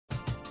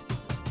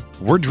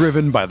We're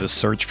driven by the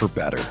search for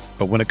better.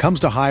 But when it comes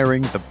to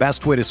hiring, the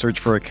best way to search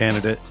for a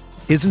candidate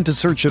isn't to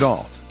search at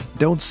all.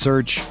 Don't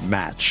search,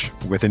 match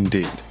with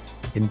Indeed.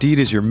 Indeed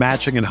is your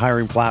matching and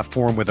hiring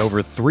platform with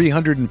over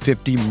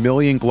 350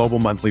 million global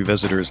monthly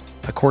visitors,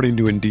 according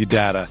to Indeed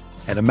data,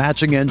 and a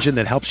matching engine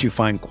that helps you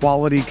find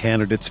quality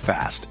candidates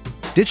fast.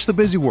 Ditch the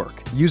busy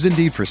work. Use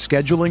Indeed for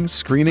scheduling,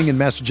 screening, and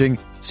messaging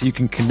so you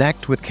can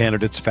connect with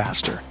candidates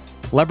faster.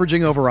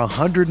 Leveraging over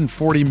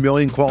 140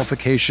 million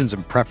qualifications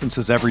and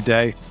preferences every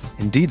day,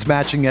 Indeed's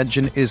matching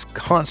engine is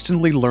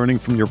constantly learning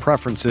from your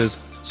preferences,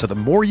 so the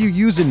more you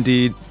use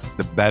Indeed,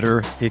 the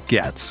better it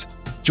gets.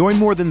 Join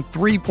more than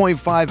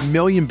 3.5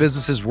 million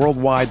businesses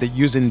worldwide that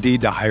use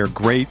Indeed to hire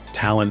great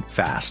talent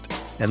fast.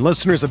 And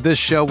listeners of this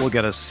show will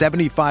get a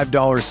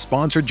 $75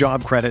 sponsored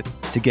job credit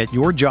to get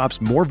your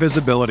jobs more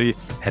visibility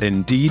at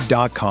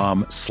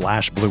Indeed.com/Blue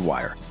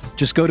Wire.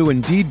 Just go to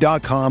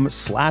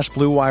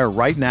Indeed.com/Blue Wire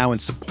right now and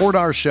support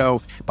our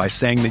show by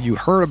saying that you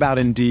heard about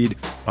Indeed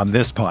on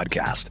this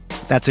podcast.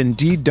 That's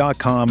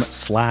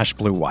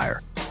Indeed.com/Blue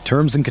Wire.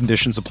 Terms and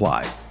conditions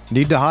apply.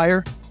 Need to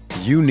hire?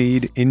 You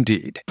need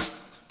Indeed.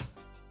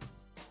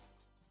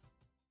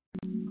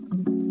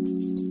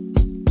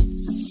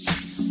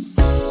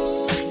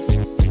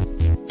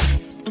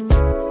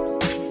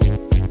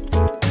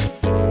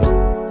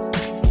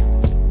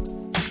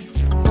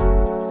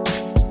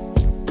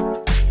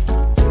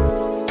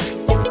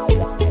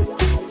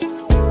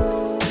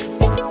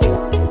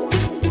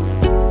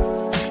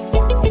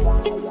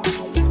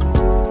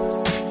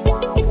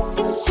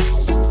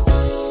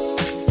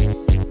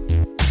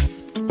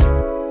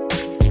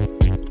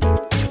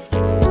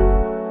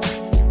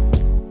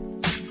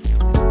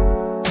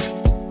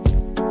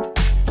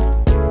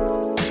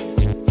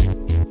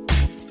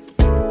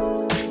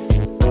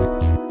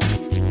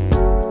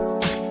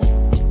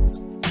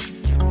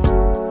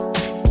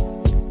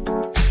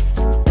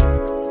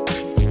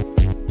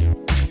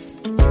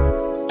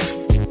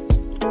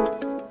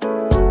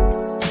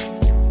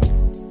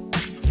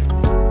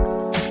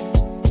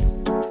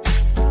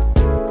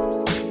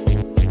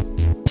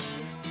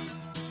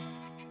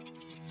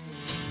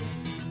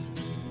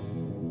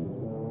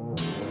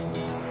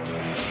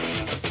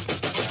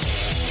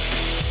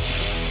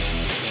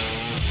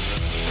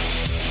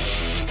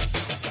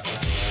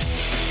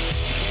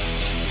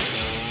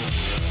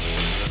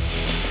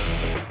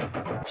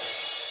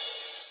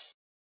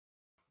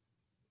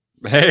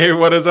 Hey,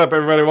 what is up,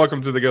 everybody?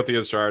 Welcome to the Guilty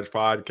as Charged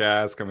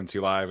podcast, coming to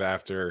you live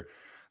after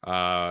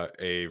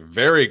a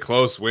very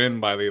close win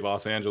by the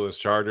Los Angeles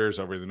Chargers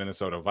over the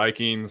Minnesota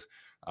Vikings.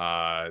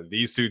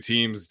 These two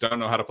teams don't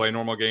know how to play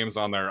normal games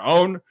on their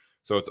own,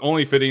 so it's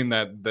only fitting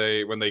that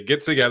when they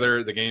get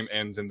together, the game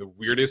ends in the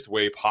weirdest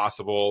way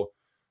possible.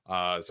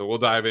 So we'll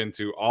dive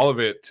into all of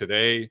it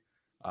today.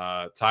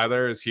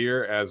 Tyler is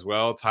here as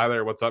well.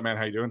 Tyler, what's up, man?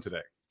 How you doing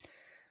today?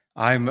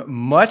 I'm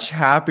much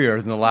happier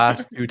than the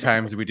last two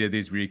times we did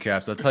these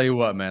recaps. I'll tell you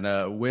what,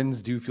 man,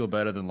 wins do feel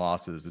better than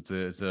losses.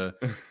 It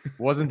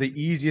wasn't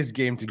the easiest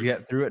game to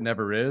get through. It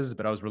never is,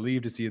 but I was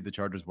relieved to see the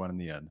Chargers won in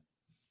the end.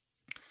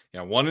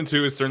 Yeah,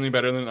 1-2 is certainly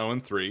better than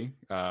 0-3.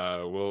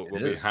 We'll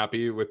be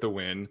happy with the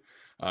win.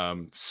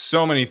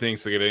 So many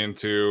things to get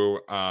into.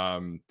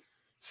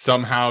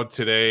 Somehow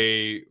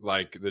today,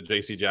 like the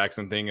JC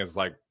Jackson thing is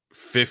like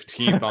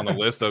 15th on the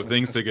list of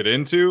things to get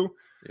into.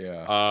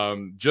 Yeah.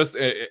 Just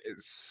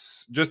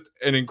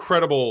an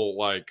incredible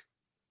like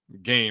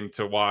game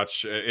to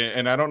watch,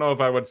 and I don't know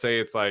if I would say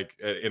it's like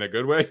in a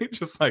good way.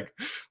 Just like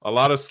a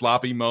lot of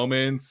sloppy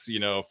moments,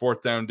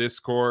 fourth down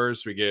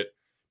discourse. We get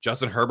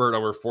Justin Herbert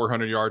over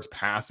 400 yards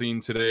passing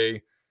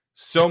today.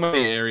 So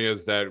many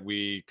areas that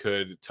we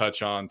could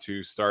touch on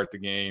to start the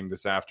game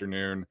this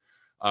afternoon.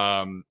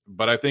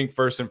 But I think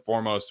first and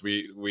foremost,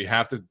 we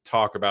have to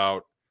talk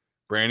about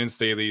Brandon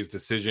Staley's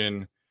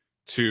decision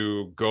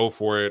to go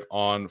for it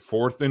on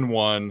 4th and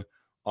 1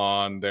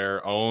 on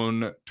their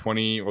own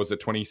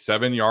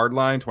 28 yard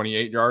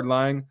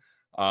line,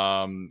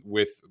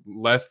 with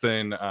less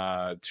than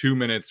 2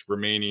 minutes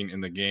remaining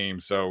in the game.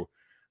 So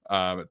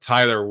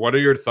Tyler, what are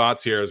your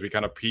thoughts here as we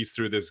kind of piece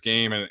through this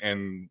game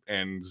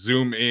and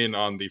zoom in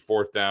on the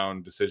 4th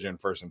down decision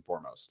first and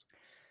foremost?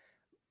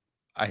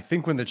 I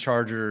think when the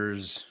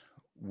Chargers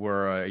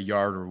were a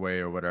yard away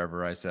or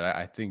whatever, I said,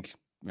 I think,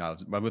 I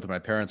was with my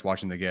parents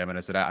watching the game, and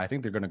I said, I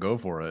think they're going to go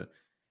for it.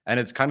 And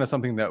it's kind of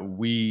something that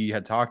we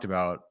had talked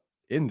about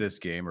in this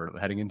game or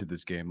heading into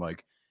this game.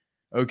 Like,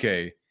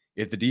 okay,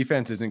 if the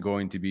defense isn't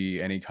going to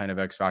be any kind of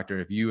X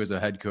factor, if you as a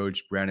head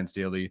coach, Brandon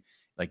Staley,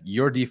 like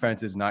your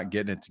defense is not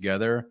getting it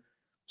together,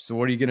 so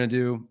what are you going to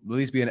do? At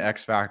least be an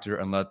X factor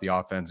and let the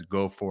offense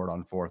go for it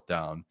on 4th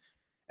down.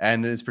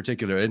 And in this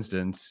particular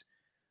instance,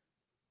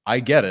 I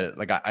get it.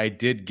 Like I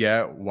did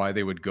get why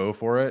they would go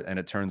for it. And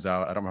it turns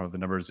out, I don't have the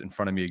numbers in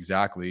front of me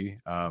exactly,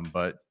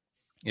 but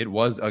it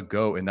was a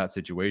go in that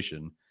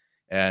situation.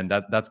 And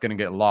that's going to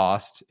get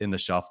lost in the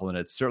shuffle. And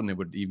it certainly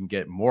would even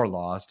get more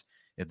lost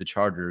if the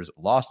Chargers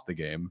lost the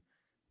game,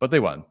 but they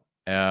won.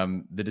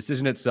 The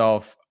decision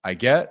itself, I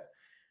get.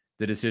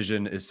 The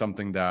decision is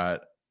something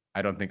that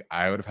I don't think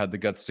I would have had the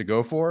guts to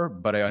go for,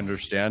 but I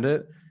understand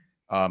it.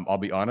 I'll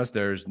be honest,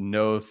 there's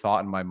no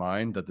thought in my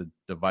mind that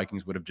the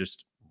Vikings would have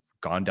just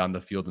gone down the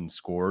field and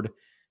scored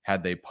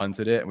had they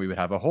punted it, and we would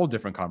have a whole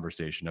different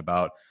conversation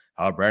about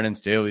how Brandon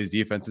Staley's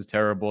defense is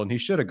terrible and he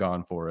should have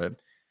gone for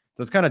it.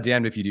 So it's kind of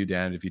damned if you do,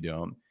 damned if you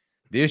don't.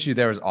 The issue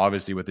there is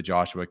obviously with the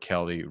Joshua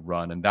Kelly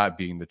run and that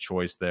being the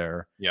choice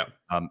there. Yeah.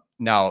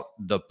 Now,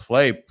 the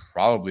play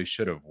probably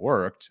should have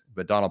worked,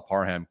 but Donald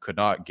Parham could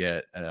not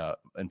get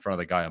in front of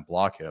the guy and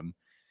block him.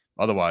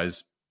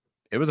 Otherwise,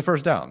 it was a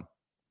first down,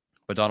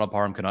 but Donald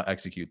Parham could not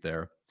execute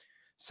there.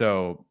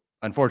 So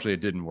unfortunately,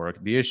 it didn't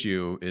work. The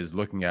issue is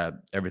looking at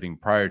everything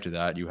prior to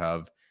that. You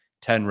have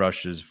 10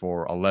 rushes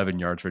for 11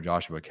 yards for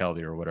Joshua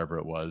Kelly or whatever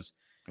it was.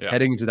 Yeah.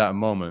 Heading into that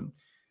moment,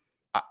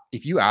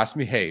 if you ask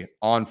me, hey,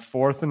 on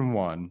 4th and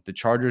 1, the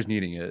Chargers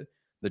needing it,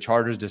 the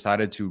Chargers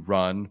decided to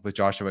run with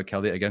Joshua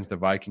Kelly against the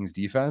Vikings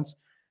defense,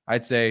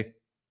 I'd say,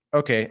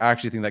 okay, I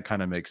actually think that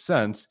kind of makes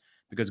sense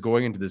because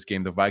going into this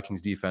game, the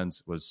Vikings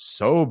defense was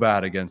so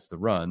bad against the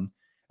run,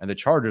 and the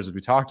Chargers, as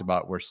we talked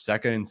about, were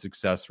second in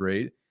success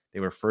rate. They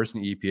were first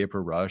in EPA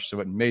per rush, so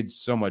it made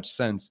so much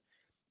sense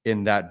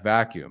in that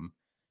vacuum.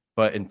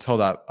 But until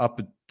that, up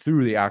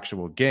through the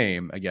actual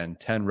game, again,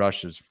 10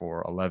 rushes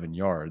for 11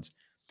 yards,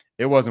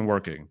 it wasn't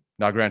working.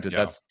 Now, granted,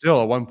 that's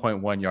still a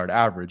 1.1 yard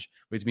average,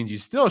 which means you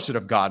still should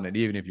have gotten it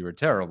even if you were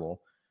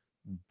terrible,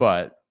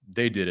 but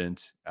they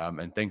didn't.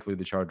 And thankfully,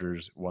 the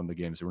Chargers won the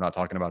game. So we're not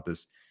talking about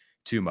this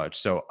too much.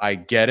 So I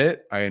get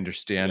it. I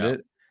understand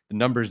it. The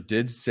numbers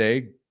did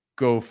say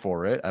go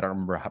for it. I don't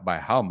remember by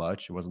how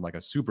much. It wasn't like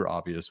a super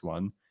obvious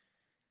one.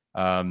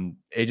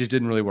 It just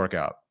didn't really work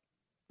out.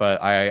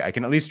 But I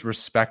can at least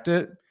respect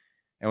it.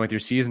 And with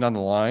your season on the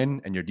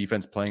line and your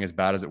defense playing as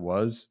bad as it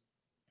was,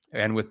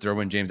 and with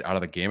Derwin James out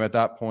of the game at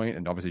that point,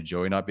 and obviously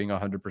Joey not being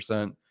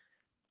 100%,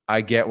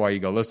 I get why you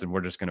go, listen,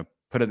 we're just going to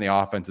put it in the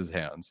offense's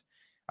hands.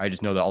 I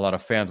just know that a lot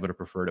of fans would have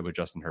preferred it with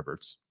Justin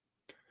Herbert's.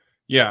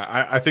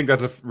 Yeah, I think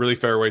that's a really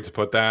fair way to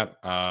put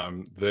that.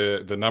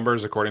 The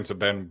numbers, according to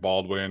Ben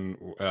Baldwin,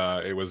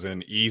 it was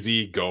an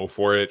easy go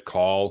for it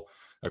call,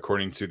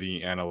 according to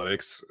the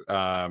analytics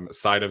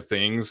side of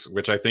things,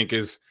 which I think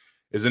is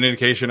an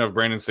indication of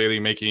Brandon Staley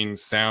making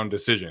sound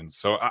decisions.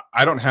 So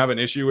I don't have an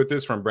issue with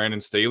this from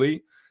Brandon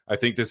Staley. I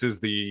think this is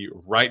the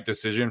right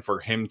decision for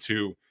him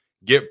to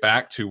get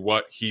back to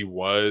what he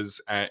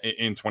was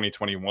in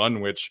 2021,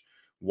 which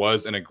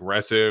was an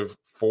aggressive,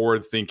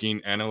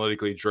 forward-thinking,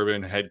 analytically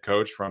driven head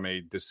coach from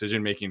a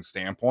decision-making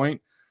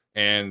standpoint.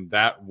 And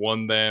that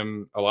won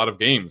them a lot of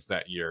games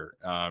that year.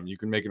 You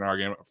can make an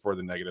argument for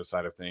the negative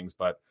side of things,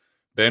 but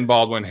Ben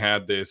Baldwin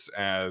had this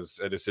as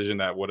a decision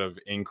that would have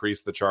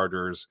increased the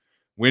Chargers'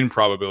 win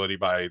probability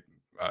by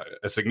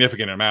a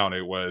significant amount.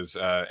 It was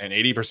an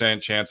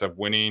 80% chance of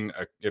winning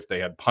if they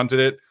had punted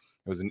it.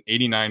 It was an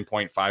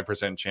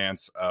 89.5%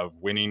 chance of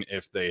winning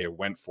if they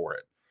went for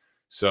it.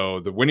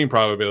 So the winning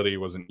probability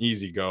was an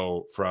easy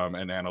go from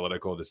an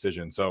analytical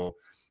decision. So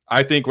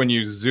I think when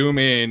you zoom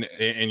in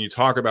and you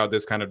talk about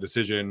this kind of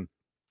decision,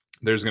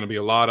 there's going to be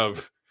a lot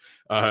of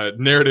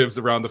narratives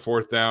around the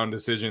 4th down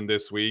decision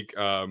this week.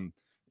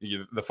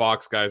 The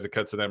Fox guys, it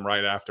cut to them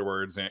right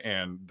afterwards,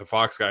 and the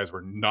Fox guys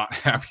were not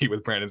happy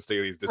with Brandon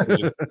Staley's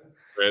decision.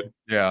 Right?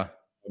 Yeah.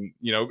 And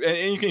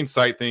you can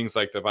cite things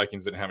like the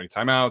Vikings didn't have any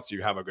timeouts.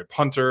 You have a good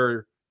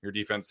punter. Your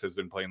defense has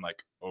been playing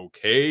like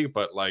okay,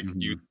 but like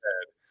you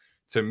said,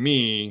 to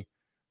me,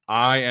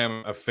 I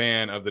am a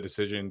fan of the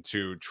decision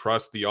to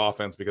trust the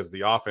offense because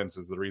the offense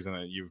is the reason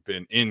that you've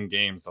been in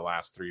games the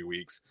last 3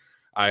 weeks.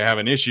 I have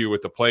an issue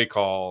with the play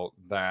call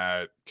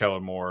that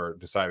Kellen Moore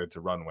decided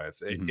to run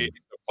with. It's a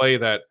play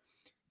that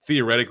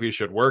theoretically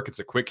should work. It's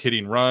a quick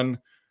hitting run.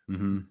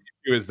 The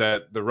issue is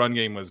that the run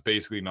game was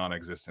basically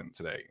non-existent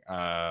today.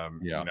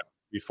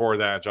 Before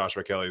that,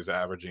 Joshua Kelly's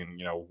averaging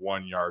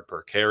 1 yard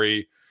per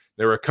carry.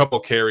 There were a couple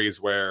carries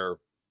where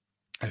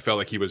I felt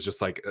like he was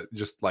just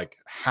like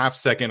half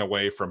second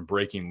away from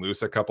breaking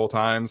loose a couple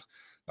times.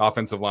 The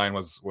offensive line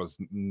was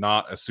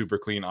not a super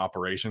clean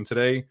operation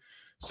today.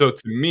 So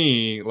to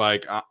me,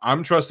 like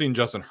I'm trusting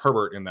Justin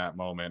Herbert in that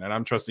moment, and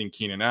I'm trusting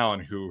Keenan Allen,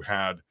 who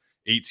had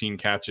 18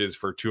 catches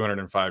for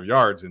 205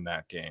 yards in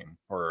that game,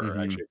 or actually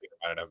I think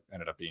it might have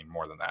ended up being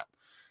more than that.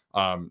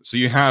 So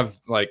you have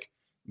like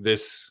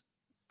this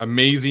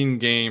amazing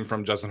game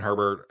from Justin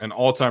Herbert, an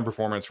all-time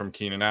performance from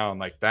Keenan Allen,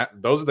 like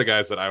that. Those are the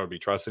guys that I would be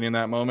trusting in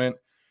that moment.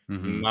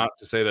 Not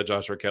to say that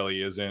Joshua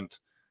Kelly isn't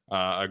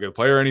a good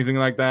player or anything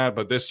like that,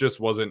 but this just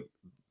wasn't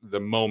the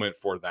moment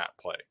for that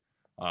play.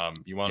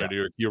 You want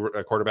to do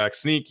a quarterback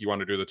sneak, you want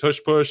to do the tush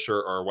push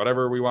or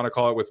whatever we want to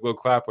call it with Will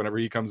Clapp whenever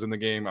he comes in the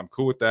game. I'm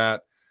cool with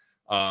that.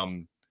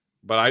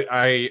 But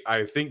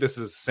I think this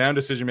is sound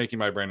decision making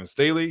by Brandon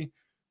Staley.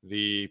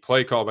 The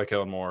play call by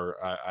Kellen Moore,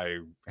 I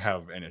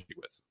have an issue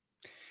with.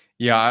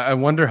 Yeah, I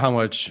wonder how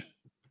much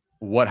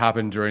what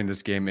happened during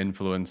this game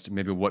influenced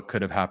maybe what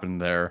could have happened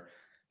there.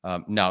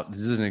 Now,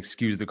 this doesn't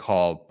excuse the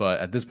call, but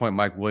at this point,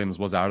 Mike Williams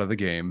was out of the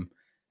game.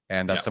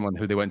 And that's someone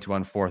who they went to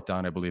on 4th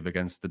down, I believe,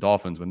 against the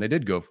Dolphins when they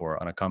did go for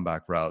it on a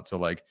comeback route. So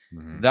like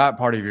that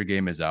part of your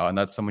game is out, and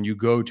that's someone you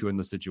go to in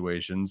the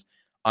situations.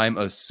 I'm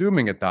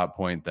assuming at that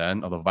point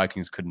then, although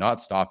Vikings could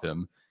not stop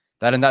him,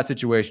 that in that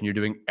situation, you're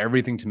doing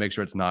everything to make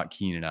sure it's not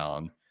Keenan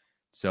Allen.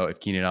 So if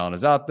Keenan Allen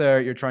is out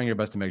there, you're trying your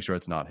best to make sure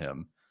it's not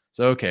him.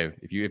 So, okay,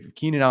 if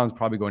Keenan Allen's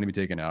probably going to be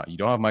taken out, you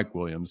don't have Mike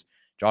Williams.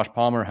 Josh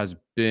Palmer has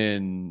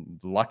been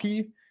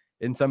lucky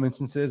in some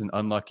instances and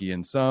unlucky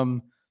in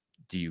some.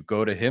 Do you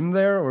go to him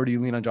there, or do you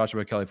lean on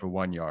Joshua Kelly for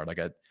 1 yard?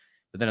 But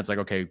then it's like,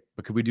 okay,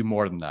 but could we do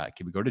more than that?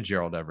 Could we go to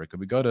Gerald Everett? Could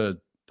we go to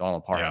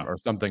Donald Parham or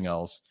something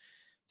else?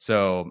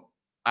 So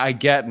I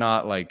get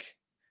not like,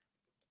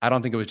 I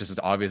don't think it was just as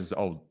obvious as,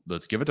 oh,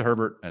 let's give it to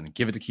Herbert and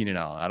give it to Keenan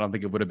Allen. I don't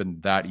think it would have been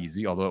that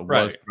easy, although it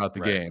was throughout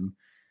the game.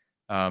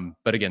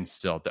 But again,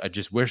 still, I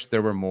just wish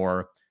there were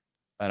more.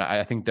 And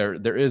I think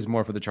there is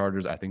more for the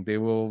Chargers. I think they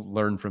will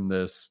learn from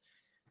this.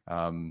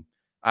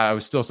 I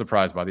was still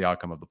surprised by the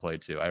outcome of the play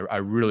too. I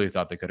really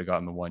thought they could have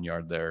gotten the 1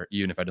 yard there,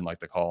 even if I didn't like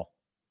the call.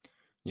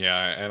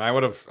 Yeah, and I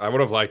would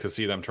have liked to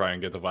see them try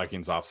and get the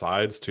Vikings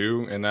offsides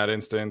too in that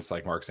instance,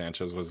 like Mark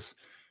Sanchez was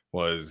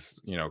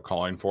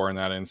calling for in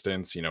that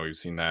instance. We've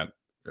seen that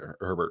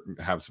Herbert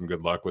have some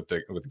good luck with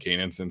the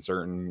cadence in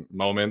certain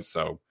moments.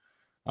 So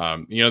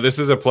this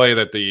is a play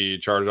that the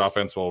Chargers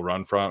offense will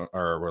learn from.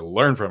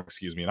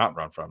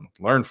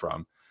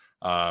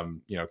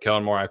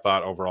 Kellen Moore, I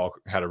thought overall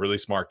had a really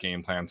smart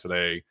game plan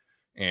today.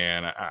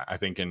 And I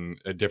think in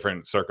a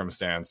different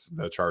circumstance,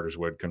 the Chargers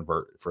would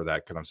convert for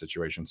that kind of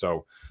situation.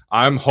 So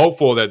I'm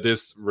hopeful that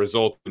this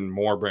results in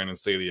more Brandon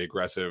Staley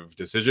aggressive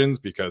decisions,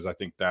 because I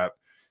think that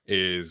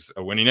is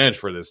a winning edge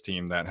for this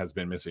team that has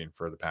been missing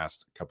for the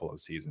past couple of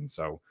seasons.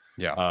 So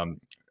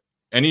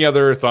any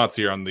other thoughts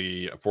here on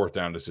the 4th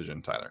down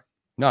decision, Tyler?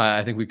 No,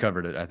 I think we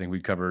covered it. I think we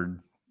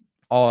covered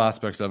all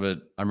aspects of it.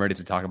 I'm ready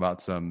to talk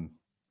about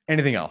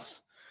anything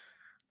else.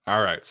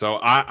 All right. So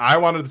I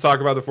wanted to talk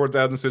about the 4th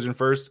down decision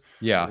first.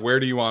 Yeah. Where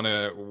do you want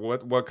to,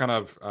 what kind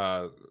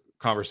of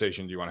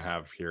conversation do you want to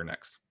have here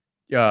next?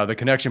 Yeah, the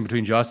connection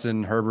between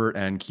Justin Herbert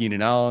and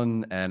Keenan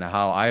Allen, and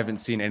how I haven't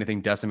seen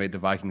anything decimate the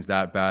Vikings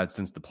that bad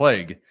since the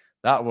plague.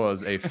 That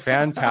was a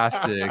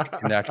fantastic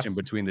connection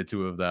between the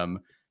two of them,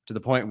 to the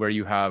point where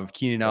you have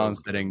Keenan Allen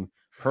setting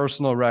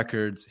personal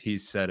records.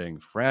 He's setting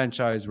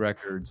franchise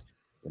records.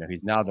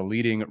 He's now the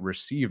leading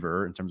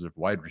receiver in terms of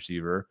wide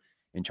receiver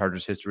in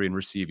Chargers history in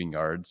receiving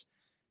yards.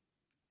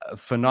 A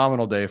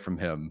phenomenal day from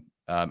him,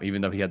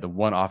 even though he had the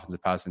one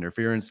offensive pass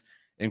interference.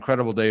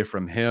 Incredible day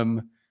from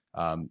him.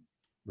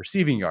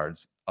 Receiving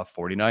yards, a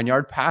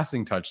 49-yard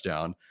passing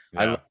touchdown.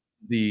 Yeah.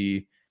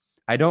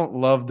 I don't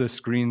love the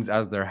screens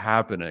as they're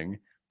happening,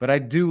 but I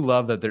do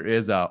love that there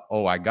is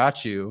I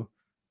got you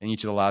in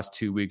each of the last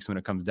 2 weeks when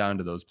it comes down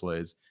to those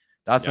plays.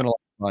 That's been a lot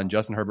of fun.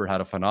 Justin Herbert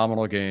had a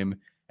phenomenal game,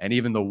 and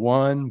even the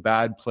one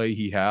bad play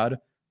he had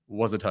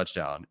was a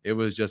touchdown. It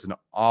was just an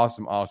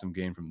awesome, awesome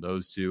game from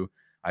those two.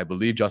 I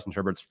believe Justin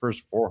Herbert's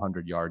first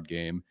 400-yard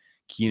game.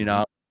 Keenan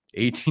Allen,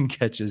 18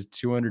 catches,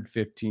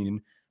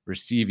 215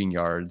 receiving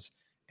yards,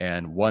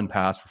 and one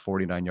pass for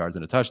 49 yards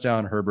and a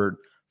touchdown. Herbert,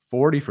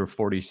 40 for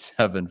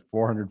 47,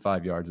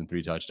 405 yards and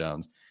 3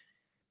 touchdowns.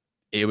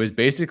 It was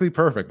basically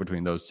perfect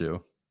between those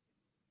two.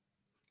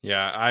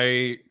 Yeah,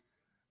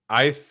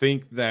 I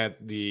think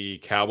that the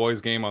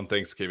Cowboys game on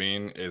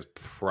Thanksgiving is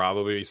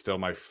probably still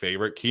my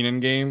favorite Keenan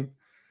game.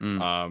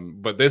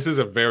 But this is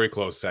a very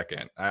close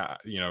second.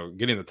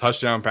 Getting the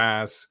touchdown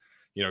pass,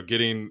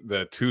 getting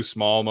the 2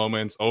 small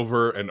moments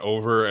over and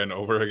over and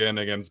over again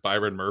against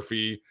Byron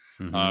Murphy.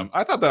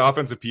 I thought the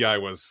offensive PI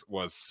was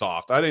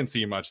soft. I didn't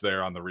see much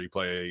there on the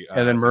replay.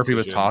 And then Murphy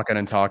was talking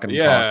and talking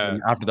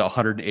after the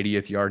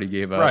 180th yard he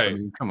gave up. Right. I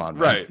mean, come on,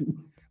 man. Right.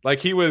 Like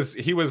he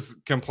was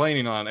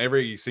complaining on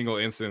every single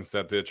instance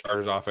that the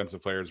Chargers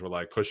offensive players were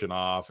like pushing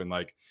off, and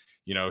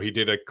he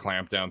did a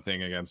clamp down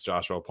thing against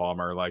Joshua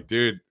Palmer. Like,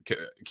 dude,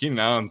 Keenan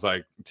Allen's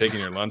like taking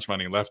your lunch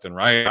money left and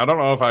right. I don't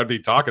know if I'd be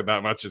talking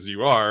that much as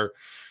you are.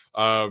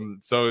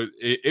 So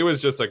it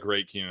was just a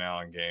great Keenan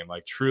Allen game,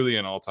 like truly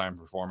an all-time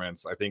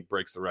performance. I think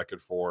breaks the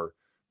record for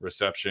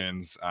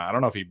receptions. I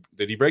don't know if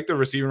did he break the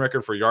receiving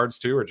record for yards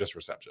too, or just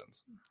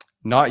receptions?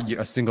 Not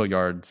a single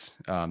yards.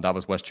 That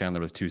was Wes Chandler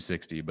with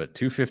 260, but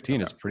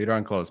 215 is pretty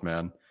darn close,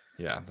 man.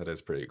 Yeah, that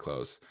is pretty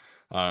close.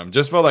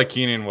 Just felt like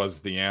Keenan was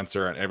the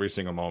answer at every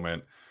single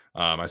moment.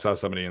 I saw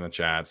somebody in the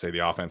chat say the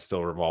offense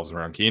still revolves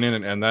around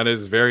Keenan, and that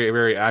is very,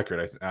 very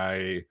accurate.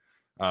 I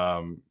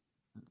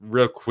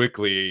real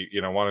quickly,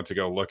 wanted to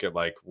go look at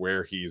like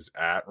where he's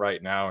at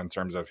right now in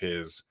terms of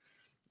his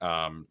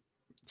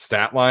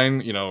stat line.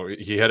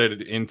 He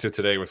headed into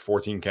today with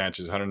 14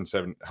 catches,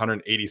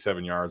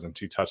 187 yards and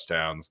 2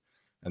 touchdowns.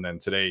 And then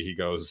today he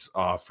goes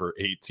off for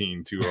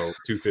 18,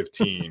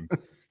 215.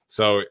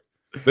 So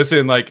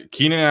listen, like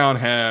Keenan Allen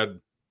had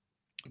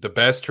the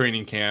best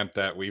training camp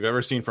that we've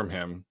ever seen from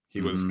him.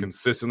 He was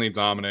consistently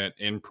dominant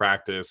in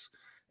practice,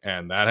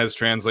 and that has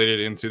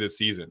translated into the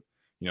season.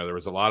 There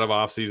was a lot of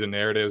offseason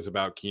narratives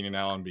about Keenan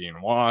Allen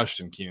being washed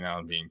and Keenan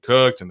Allen being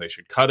cooked, and they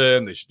should cut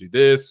him, they should do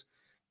this.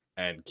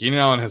 And Keenan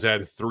Allen has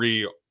had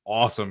 3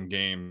 awesome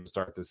game to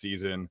start the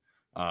season.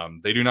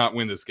 They do not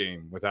win this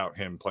game without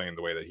him playing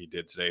the way that he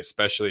did today,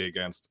 especially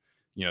against,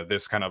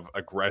 this kind of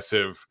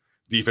aggressive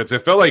defense. It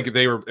felt like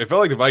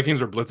the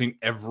Vikings were blitzing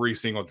every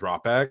single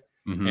drop back.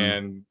 Mm-hmm.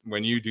 And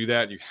when you do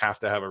that, you have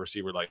to have a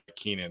receiver like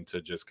Keenan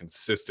to just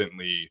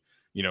consistently,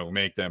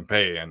 make them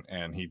pay.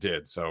 And he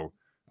did. So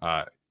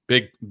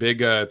big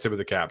tip of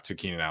the cap to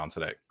Keenan Allen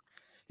today.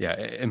 Yeah.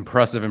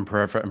 Impressive,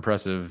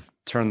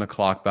 turn the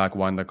clock back,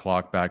 wind the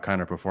clock back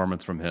kind of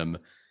performance from him.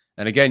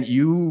 And again,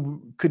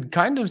 you could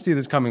kind of see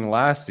this coming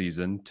last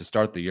season to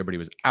start the year, but he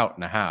was out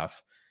and a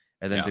half.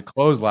 And then to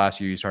close last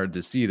year, you started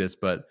to see this,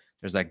 but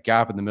there's that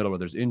gap in the middle where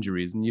there's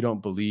injuries and you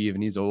don't believe,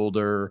 and he's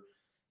older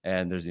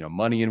and there's,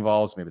 money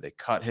involved. So maybe they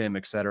cut him,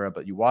 et cetera.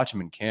 But you watch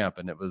him in camp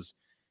and it was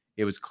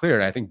clear.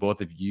 And I think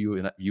both of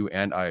you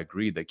and I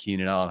agreed that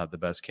Keenan Allen had the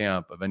best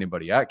camp of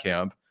anybody at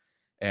camp.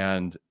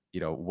 And,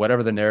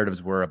 whatever the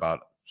narratives were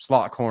about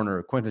slot corner,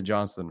 or Quentin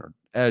Johnson or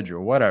edge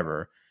or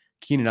whatever,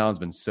 Keenan Allen's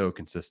been so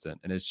consistent.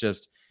 And it's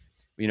just,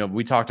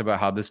 we talked about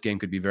how this game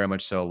could be very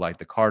much so like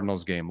the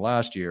Cardinals game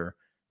last year,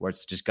 where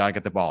it's just got to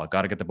get the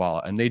ball.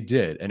 And they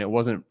did. And it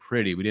wasn't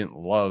pretty. We didn't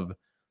love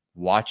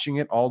watching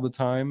it all the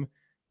time,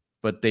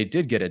 but they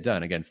did get it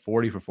done. Again,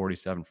 40 for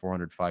 47,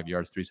 405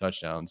 yards, 3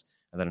 touchdowns,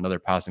 and then another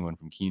passing one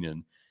from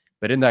Keenan.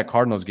 But in that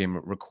Cardinals game,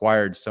 it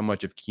required so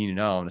much of Keenan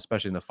Allen,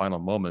 especially in the final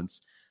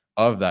moments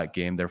of that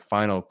game, their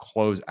final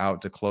close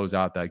out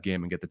that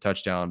game and get the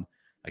touchdown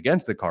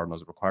against the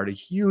Cardinals. It required a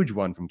huge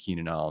one from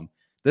Keenan Allen.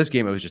 This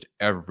game, it was just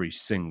every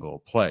single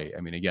play.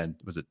 I mean, again,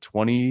 was it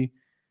 20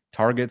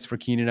 targets for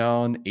Keenan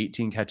Allen,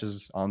 18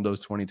 catches on those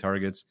 20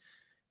 targets?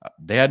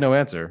 They had no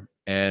answer.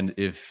 And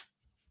I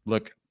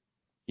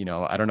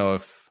don't know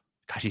if,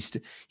 gosh,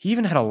 he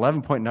even had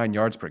 11.9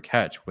 yards per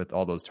catch with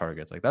all those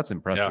targets. Like, that's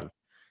impressive.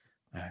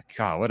 Yeah.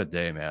 God, what a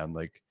day, man.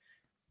 Like,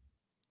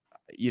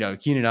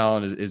 Keenan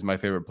Allen is my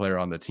favorite player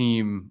on the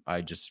team. I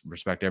just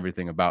respect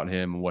everything about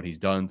him and what he's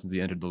done since he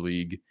entered the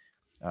league.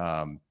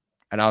 An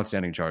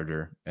outstanding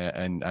Charger.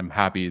 And I'm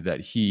happy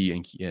that he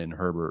and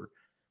Herbert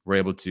were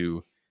able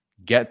to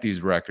get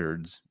these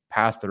records,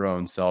 pass their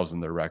own selves in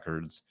their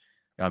records.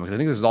 Because I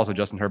think this is also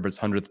Justin Herbert's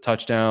 100th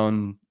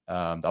touchdown.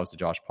 That was to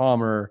Josh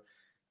Palmer.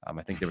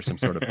 I think there was some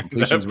sort of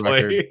completions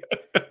record.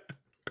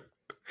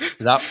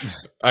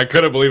 I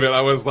couldn't believe it. I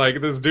was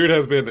like, this dude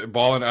has been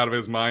balling out of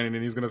his mind,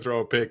 and he's going to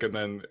throw a pick and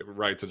then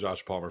right to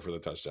Josh Palmer for the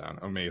touchdown.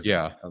 Amazing.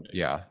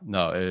 Yeah.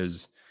 No, it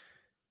was,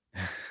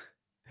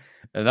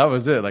 and that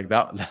was it. Like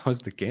that was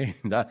the game.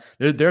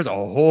 There's a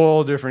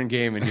whole different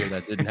game in here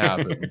that didn't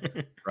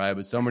happen, right?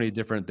 But so many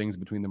different things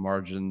between the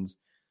margins.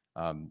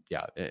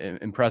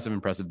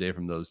 Impressive day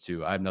from those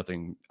two. I have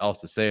nothing else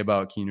to say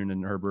about Keenan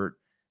and Herbert.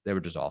 They were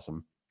just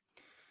awesome.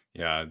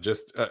 Yeah,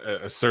 just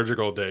a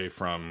surgical day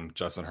from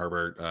Justin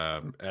Herbert.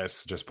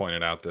 S just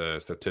pointed out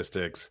the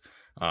statistics.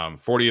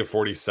 40 of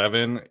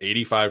 47,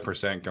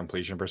 85%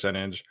 completion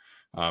percentage.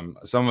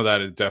 Some of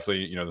that is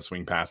definitely, the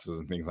swing passes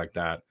and things like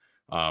that.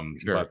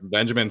 Sure. But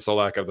Benjamin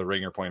Solak of The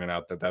Ringer pointed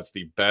out that that's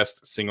the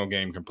best single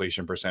game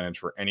completion percentage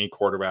for any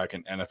quarterback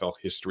in NFL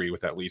history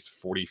with at least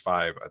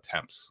 45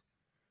 attempts.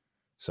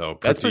 So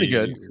that's pretty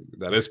good.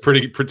 That is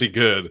pretty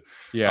good.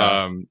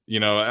 Yeah.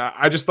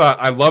 I just thought,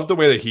 I love the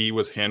way that he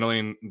was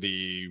handling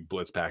the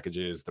blitz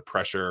packages, the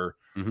pressure.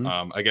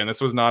 Mm-hmm. Again, this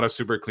was not a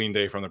super clean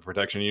day from the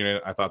protection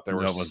unit. I thought there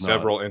were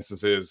several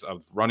instances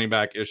of running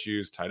back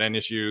issues, tight end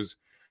issues.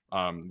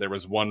 There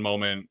was one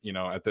moment, in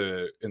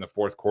the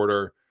fourth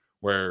quarter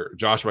where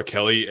Joshua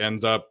Kelly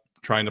ends up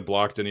trying to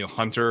block Danielle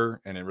Hunter,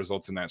 and it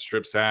results in that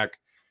strip sack.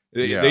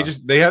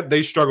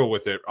 They struggle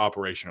with it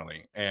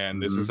operationally,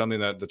 and this is something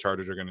that the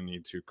Chargers are going to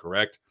need to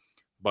correct.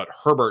 But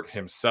Herbert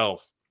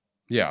himself,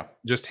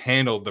 just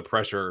handled the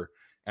pressure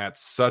at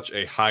such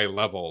a high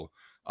level.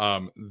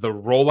 The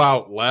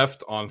rollout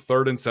left on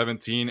 3rd and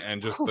 17,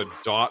 and just the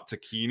dot to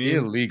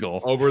Keenan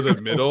illegal over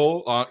the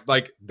middle,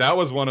 that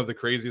was one of the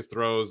craziest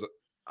throws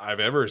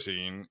I've ever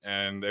seen,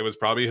 and it was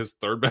probably his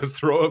 3rd best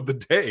throw of the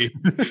day.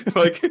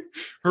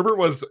 Herbert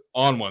was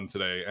on one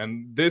today,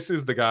 and this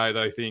is the guy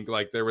that I think,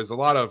 there was a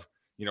lot of,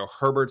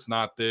 Herbert's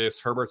not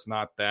this, Herbert's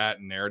not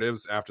that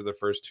narratives after the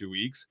first 2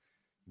 weeks.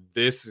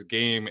 This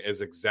game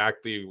is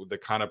exactly the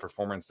kind of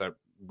performance that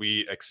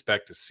we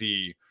expect to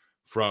see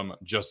from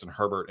Justin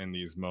Herbert in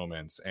these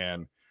moments.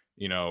 And,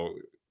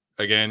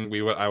 again,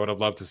 I would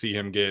have loved to see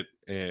him get,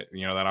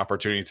 that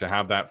opportunity to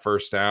have that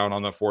first down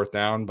on the 4th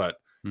down, but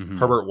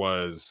Herbert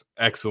was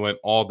excellent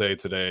all day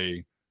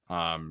today.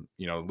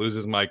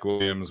 Loses Mike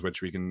Williams,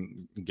 which we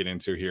can get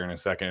into here in a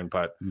second,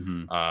 but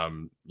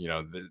the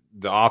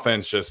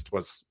offense just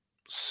was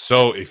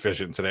so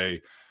efficient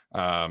today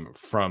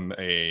from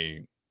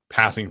a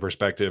passing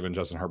perspective, and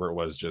Justin Herbert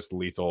was just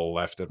lethal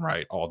left and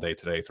right all day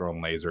today,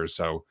 throwing lasers.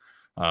 So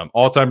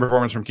all-time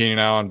performance from Keenan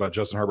Allen, but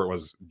Justin Herbert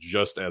was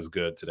just as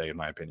good today, in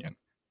my opinion.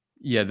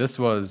 Yeah, this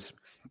was.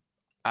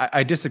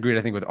 I disagreed,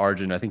 I think, with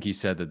Arjun. I think he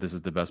said that this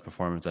is the best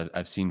performance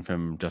I've seen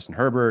from Justin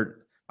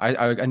Herbert.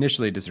 I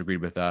initially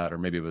disagreed with that, or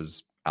maybe it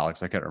was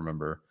Alex. I can't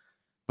remember.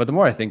 But the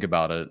more I think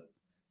about it,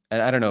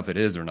 and I don't know if it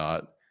is or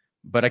not,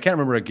 But I can't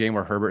remember a game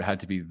where Herbert had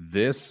to be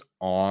this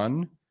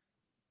on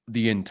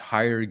the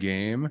entire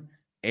game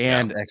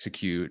and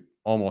execute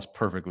almost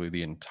perfectly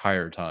the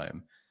entire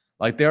time.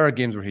 Like there are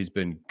games where he's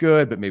been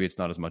good, but maybe it's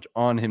not as much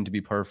on him to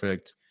be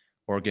perfect,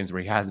 or games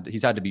where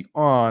he's had to be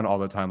on all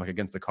the time, like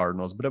against the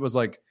Cardinals. But it was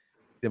like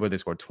they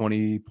scored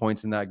 20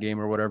 points in that game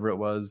or whatever it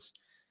was.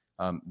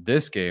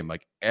 This game,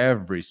 like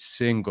every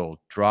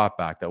single drop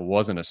back that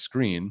wasn't a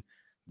screen,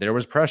 there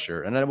was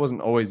pressure. And it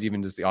wasn't always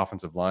even just the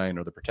offensive line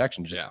or the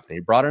protection. They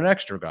brought an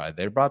extra guy.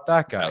 They brought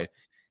that guy. Yeah.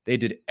 They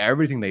did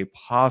everything they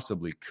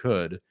possibly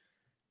could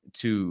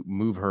to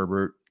move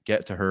Herbert,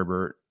 get to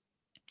Herbert.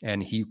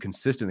 And he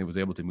consistently was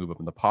able to move up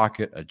in the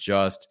pocket,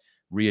 adjust,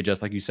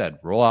 readjust, like you said,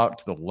 roll out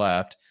to the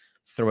left,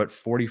 throw it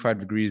 45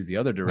 degrees the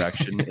other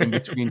direction in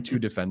between two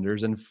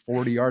defenders and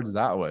 40 yards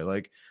that way.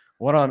 Like,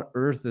 what on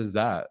earth is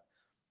that?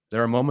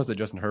 There are moments that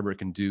Justin Herbert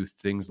can do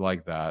things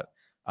like that.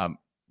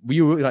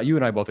 You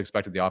and I both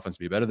expected the offense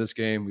to be better this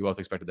game. We both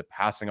expected the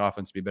passing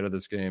offense to be better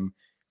this game.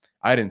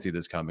 I didn't see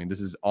this coming.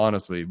 This is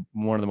honestly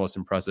one of the most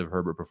impressive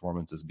Herbert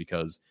performances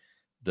because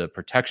the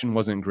protection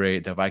wasn't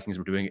great. The Vikings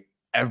were doing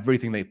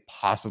everything they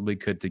possibly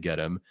could to get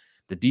him.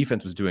 The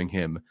defense was doing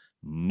him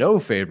no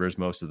favors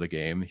most of the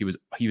game.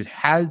 He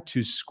had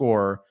to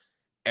score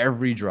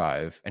every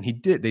drive, and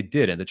they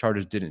did, and the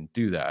Chargers didn't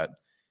do that.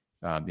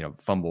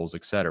 Fumbles,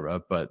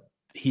 etc. But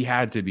he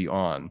had to be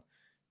on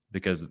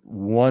because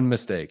one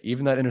mistake,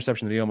 even that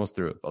interception that he almost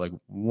threw, but like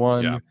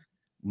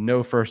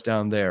no first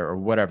down there or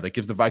whatever, that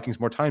gives the Vikings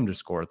more time to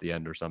score at the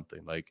end or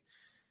something. Like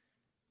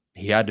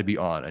he had to be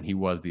on, and he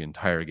was the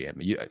entire game.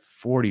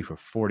 40 for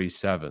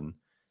 47,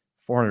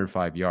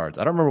 405 yards.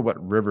 I don't remember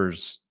what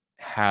Rivers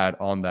had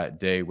on that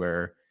day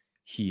where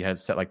he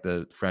has set like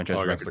the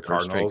franchise record the for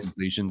Cardinals straight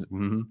completions.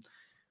 Mm-hmm.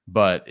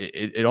 But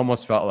it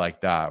almost felt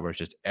like that, where it's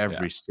just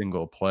every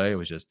single play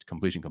was just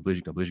completion.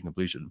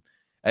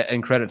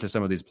 And credit to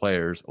some of these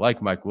players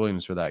like Mike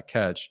Williams for that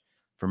catch,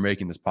 for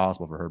making this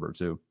possible for Herbert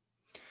too.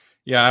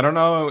 Yeah, I don't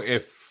know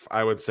if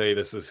I would say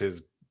this is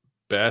his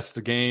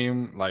best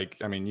game. Like,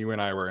 I mean, you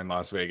and I were in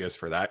Las Vegas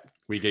for that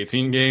Week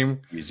 18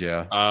 game.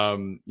 Yeah.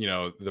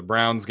 The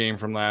Browns game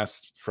from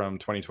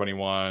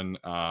 2021,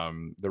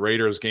 the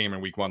Raiders game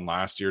in Week 1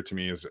 last year, to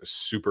me is a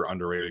super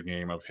underrated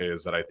game of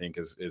his that I think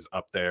is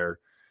up there.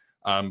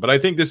 But I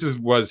think this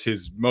was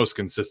his most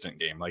consistent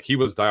game. Like he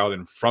was dialed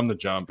in from the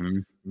jump,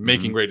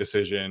 making great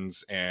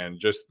decisions and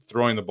just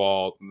throwing the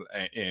ball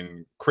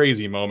in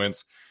crazy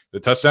moments. The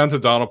touchdown to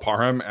Donald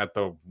Parham at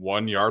the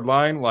 1 yard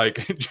line,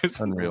 like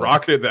just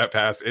rocketed that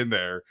pass in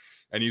there.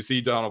 And you see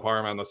Donald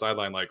Parham on the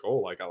sideline, like,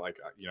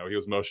 he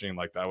was motioning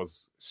like that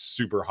was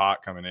super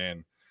hot coming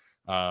in.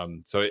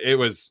 So it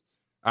was,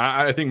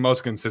 I think,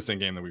 most consistent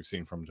game that we've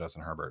seen from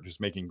Justin Herbert,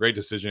 just making great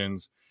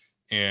decisions.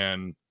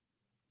 And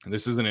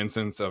this is an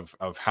instance of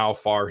how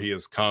far he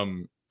has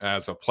come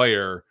as a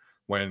player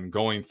when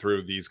going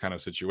through these kind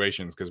of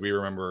situations. Because we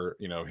remember,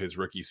 his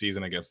rookie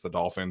season against the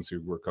Dolphins,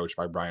 who were coached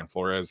by Brian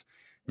Flores.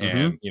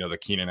 And, the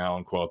Keenan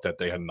Allen quote that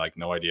they had like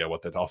no idea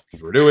what the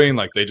Dolphins were doing.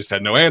 Like they just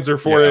had no answer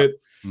for it.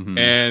 Mm-hmm.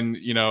 And,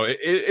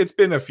 it's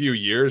been a few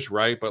years,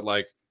 right? But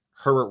like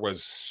Herbert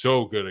was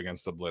so good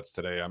against the blitz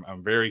today.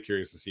 I'm very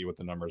curious to see what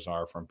the numbers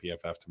are from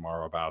PFF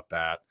tomorrow about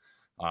that.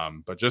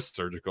 But just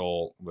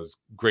surgical, was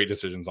great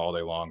decisions all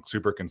day long,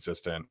 super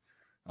consistent.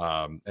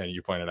 And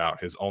you pointed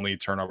out his only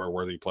turnover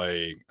worthy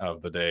play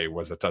of the day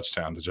was a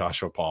touchdown to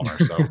Joshua Palmer.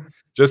 So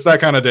just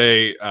that kind of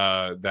day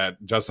that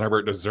Justin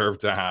Herbert deserved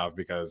to have,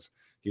 because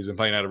he's been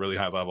playing at a really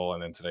high level.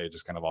 And then today it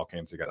just kind of all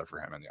came together for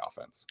him in the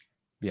offense.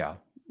 Yeah.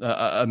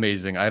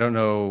 Amazing. I don't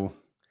know.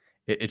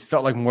 It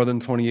felt like more than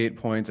 28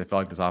 points. I felt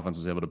like this offense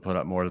was able to put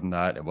up more than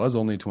that. It was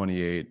only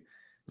 28,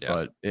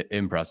 but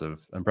impressive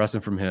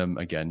from him.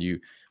 Again,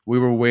 we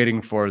were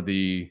waiting for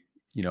the,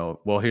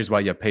 well, here's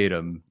why you paid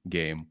him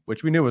game,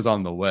 which we knew was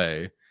on the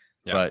way.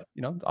 Yeah. But,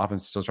 the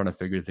offense is still trying to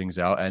figure things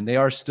out, and they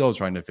are still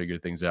trying to figure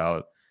things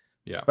out.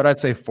 Yeah. But I'd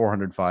say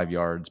 405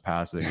 yards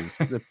passing is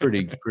a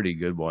pretty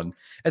good one,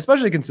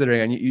 especially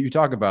considering, and you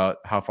talk about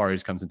how far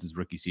he's come since his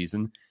rookie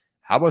season.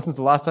 How about since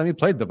the last time he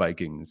played the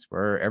Vikings,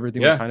 where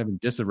everything was kind of in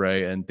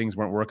disarray and things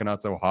weren't working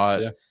out so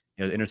hot? Yeah.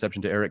 The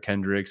interception to Eric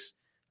Kendricks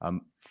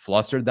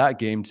flustered that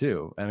game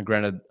too. And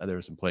granted, there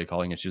were some play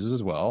calling issues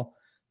as well,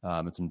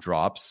 and some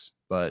drops,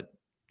 but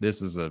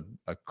this is a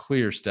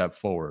clear step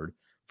forward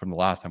from the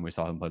last time we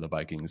saw him play the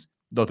Vikings,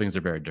 though things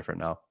are very different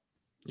now.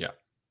 Yeah.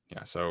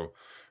 So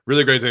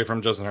really great day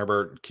from Justin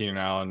Herbert, Keenan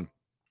Allen.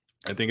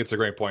 I think it's a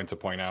great point to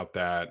point out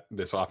that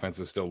this offense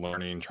is still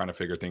learning, trying to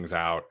figure things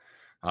out.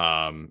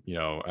 Again,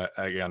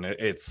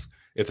 it's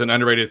an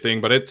underrated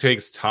thing, but it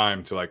takes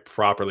time to like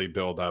properly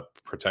build up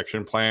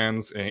protection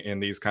plans in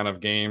these kind of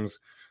games.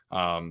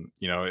 It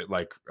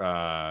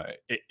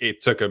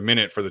took a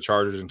minute for the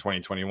Chargers in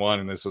 2021,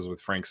 and this was with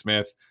Frank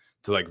Smith,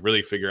 to like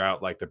really figure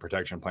out like the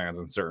protection plans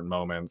in certain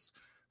moments.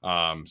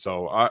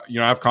 So I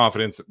have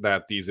confidence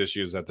that these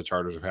issues that the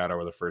Chargers have had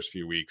over the first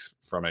few weeks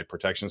from a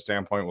protection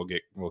standpoint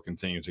will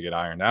continue to get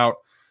ironed out.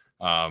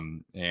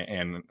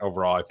 And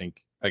overall, I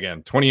think,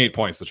 again, 28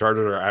 points. The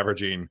Chargers are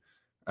averaging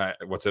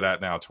what's it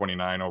at now?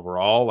 29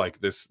 overall. Like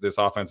this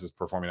offense is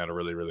performing at a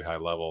really, really high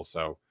level.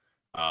 So,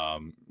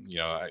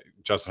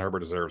 Justin Herbert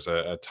deserves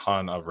a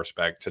ton of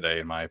respect today,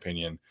 in my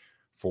opinion,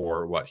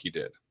 for what he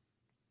did.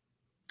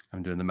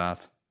 I'm doing the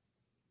math.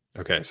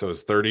 Okay, so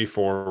it's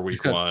 34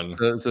 week one.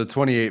 so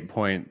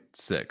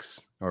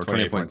 28.6 or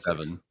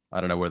 28.7. I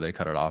don't know where they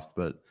cut it off,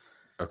 but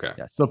okay,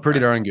 yeah, still pretty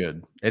darn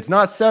good. It's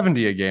not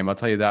 70 a game, I'll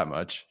tell you that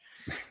much.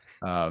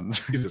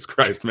 Jesus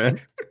Christ,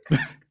 man.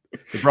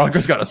 The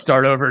Broncos got to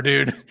start over,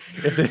 dude.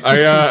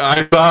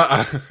 I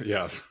thought,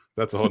 yeah,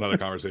 that's a whole nother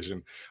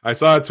conversation. I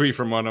saw a tweet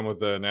from one of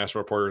the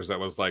national reporters that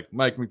was like,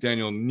 Mike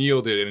McDaniel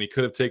kneeled it and he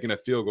could have taken a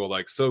field goal,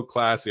 like so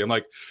classy. I'm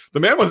like, the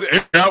man was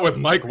airing out with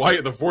Mike White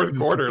in the fourth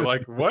quarter.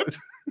 Like, what?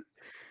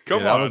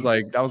 Come on.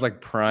 That was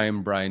like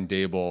prime Brian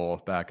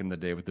Dable back in the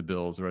day with the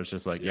Bills, where it's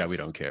just like, yes. Yeah, we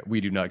don't care.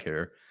 We do not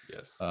care.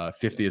 Yes.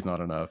 50 is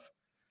not enough.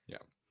 Yeah.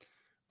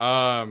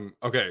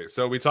 Okay,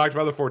 so we talked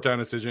about the 4-down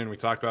decision. We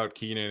talked about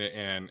Keenan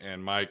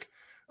and Mike.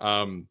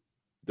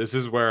 This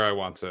is where I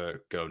want to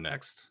go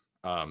next.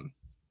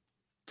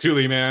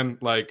 Thule, man,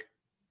 like,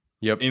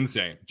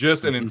 insane.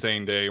 Just an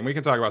insane day. And we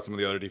can talk about some of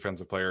the other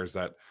defensive players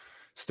that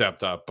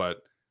stepped up,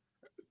 but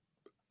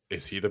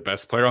is he the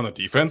best player on the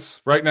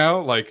defense right now?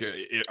 Like,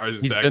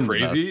 is that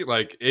crazy?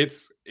 Like,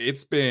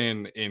 it's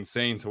been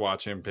insane to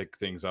watch him pick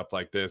things up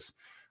like this.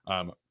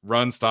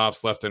 Run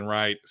stops left and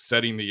right,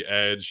 setting the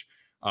edge.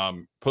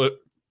 Put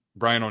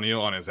Brian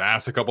O'Neill on his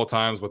ass a couple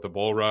times with the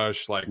bull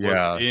rush, like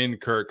was in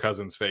Kirk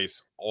Cousins'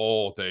 face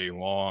all day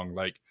long.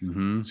 Like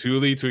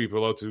Tuli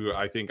Tuipulotu,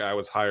 I think I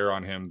was higher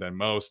on him than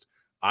most.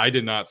 I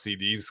did not see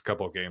these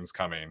couple games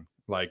coming.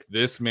 Like,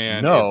 this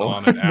man is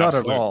on an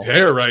absolute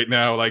tear right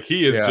now. Like,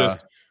 he is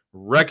just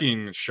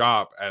wrecking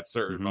shop at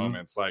certain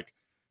moments. Like,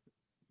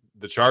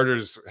 the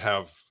Chargers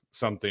have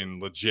something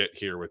legit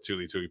here with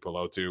Tuli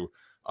Tuipulotu.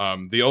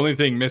 The only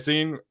thing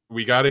missing,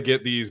 we got to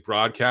get these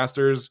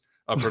broadcasters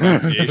a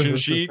pronunciation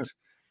sheet.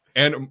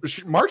 And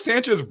Mark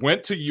Sanchez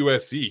went to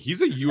USC.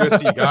 He's a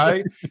USC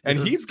guy, and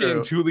he's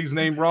getting Tuli's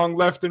name wrong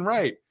left and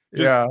right.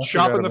 Just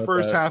chopping the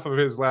first half of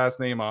his last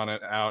name on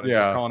it out and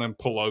just calling him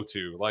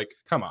Pelotu. Like,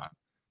 come on.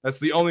 That's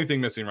the only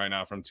thing missing right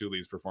now from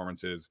Tuli's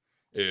performances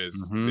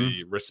is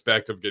the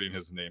respect of getting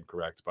his name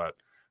correct. But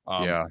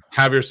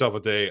have yourself a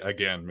day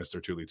again,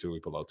 Mr. Tuli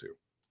Pelotu.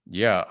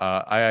 Yeah,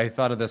 I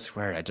thought of this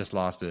where I just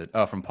lost it.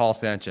 Oh, from Paul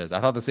Sanchez. I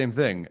thought the same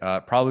thing.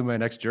 Probably my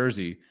next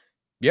jersey.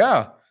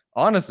 Yeah,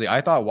 honestly, I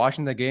thought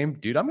watching the game,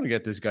 dude, I'm going to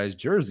get this guy's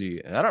jersey.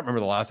 And I don't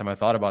remember the last time I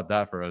thought about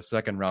that for a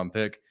second round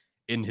pick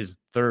in his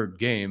third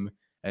game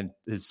and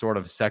his sort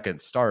of second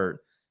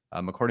start.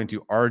 According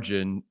to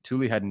Arjun,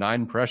 Tuli had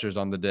 9 pressures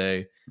on the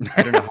day.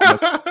 I don't know how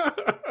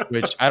much,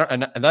 which I don't,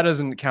 and that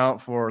doesn't count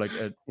for like,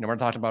 we're not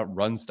talking about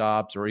run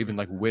stops or even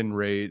like win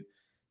rate.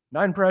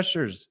 9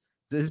 pressures.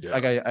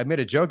 Like I made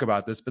a joke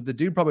about this, but the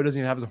dude probably doesn't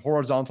even have his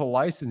horizontal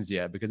license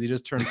yet because he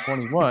just turned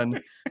 21.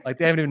 Like,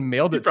 they haven't even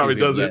mailed it. He probably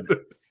doesn't.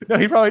 No,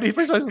 he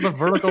first has the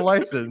vertical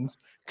license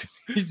because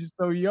he's just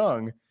so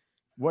young.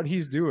 What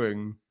he's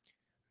doing,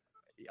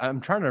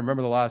 I'm trying to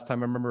remember the last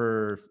time. I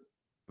remember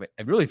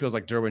it really feels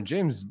like Derwin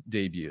James'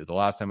 debut. The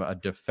last time a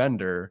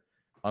defender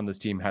on this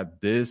team had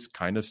this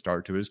kind of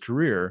start to his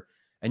career.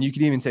 And you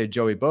can even say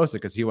Joey Bosa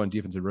because he won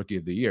Defensive Rookie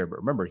of the Year. But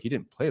remember, he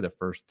didn't play the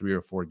first 3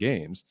 or 4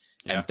 games.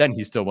 And then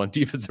he still won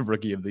Defensive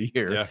Rookie of the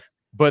Year. Yeah.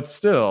 But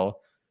still,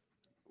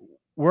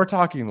 we're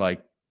talking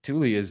like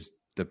Tuli is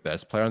the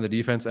best player on the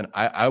defense. And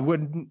I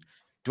wouldn't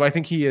 – do I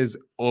think he is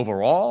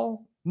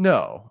overall?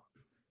 No.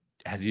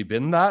 Has he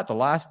been that the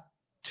last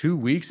 2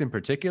 weeks in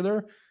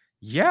particular?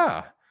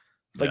 Yeah.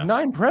 Like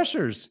 9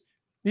 pressures.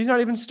 He's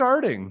not even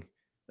starting.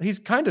 He's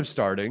kind of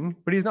starting,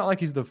 but he's not like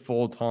he's the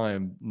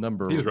full-time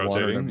number he's 1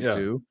 rotating, or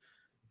number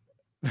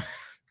 2.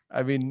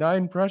 I mean,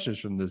 9 pressures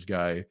from this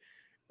guy.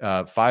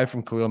 5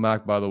 from Khalil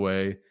Mack, by the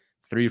way.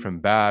 3 from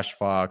Bash,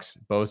 Fox,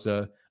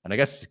 Bosa. And I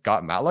guess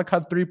Scott Matlack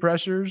had 3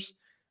 pressures.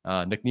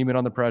 Nick Niemann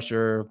on the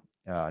pressure.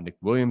 Nick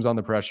Williams on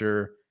the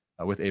pressure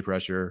with a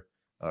pressure.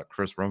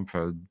 Chris Rumpf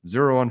had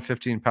 0 on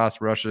 15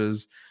 pass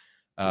rushes.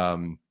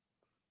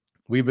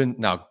 We've been,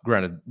 now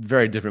granted,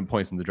 very different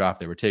points in the draft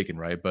they were taken,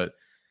 right? But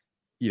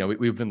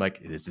we've been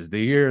like, this is the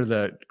year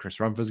that Chris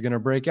Rumpf is going to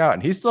break out.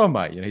 And he still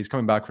might. He's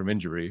coming back from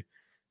injury.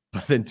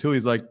 But then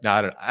Tuli's like,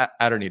 nah,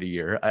 I don't need a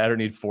year. I don't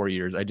need 4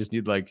 years. I just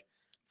need like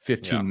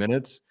 15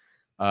 minutes.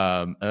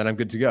 And then I'm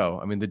good to go.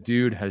 I mean, the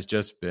dude has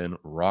just been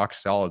rock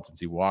solid since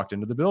he walked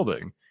into the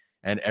building.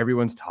 And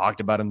everyone's talked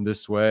about him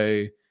this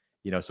way,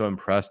 so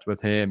impressed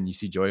with him. You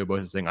see Joey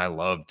Bosa saying, I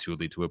love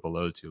Tuli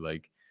Tuipulotu.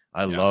 Like,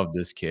 I love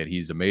this kid.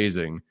 He's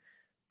amazing.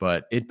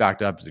 But it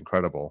backed up is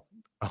incredible.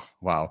 Oh,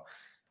 wow.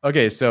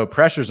 Okay, so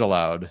pressures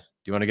allowed. Do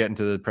you want to get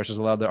into the pressures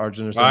allowed that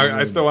Arjun or something?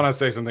 I still want to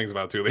say some things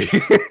about Tuli.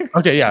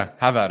 Okay, yeah,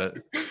 have at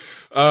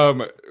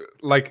it.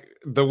 Like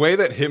the way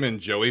that him and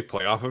Joey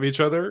play off of each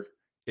other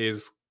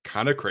is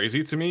kind of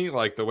crazy to me.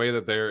 Like the way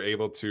that they're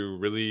able to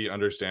really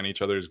understand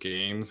each other's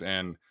games,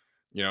 and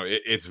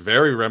it's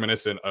very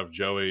reminiscent of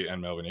Joey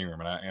and Melvin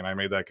Ingram. And I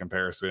made that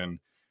comparison,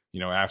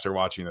 after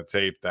watching the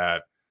tape,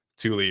 that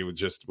Thule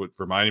would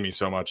reminded me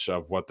so much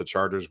of what the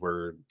Chargers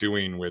were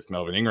doing with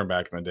Melvin Ingram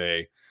back in the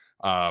day.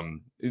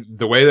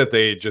 The way that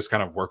they just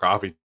kind of work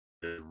off each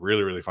other is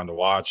really, really fun to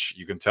watch.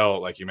 You can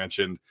tell, like you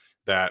mentioned,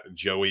 that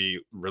Joey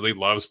really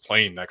loves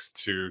playing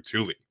next to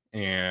Thule.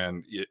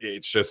 And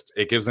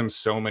it gives them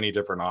so many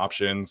different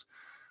options.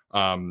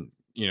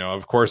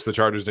 Of course, the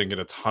Chargers didn't get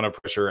a ton of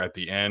pressure at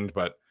the end,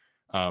 but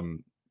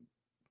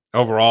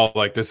overall,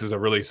 like, this is a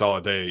really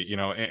solid day,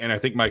 and I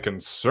think my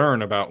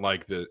concern about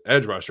like the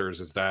edge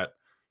rushers is that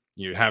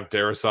you have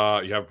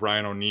Darisaw, you have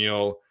Brian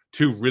O'Neill,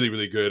 two really,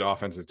 really good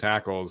offensive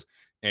tackles,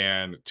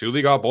 and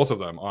Thule got both of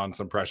them on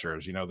some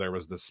pressures. There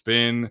was the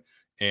spin,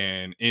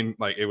 and it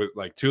was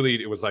like Thule,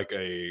 it was like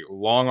a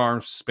long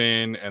arm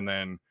spin, and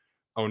then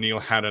O'Neill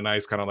had a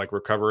nice kind of like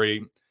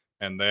recovery,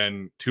 and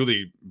then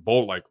Thule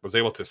was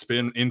able to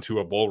spin into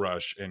a bull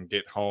rush and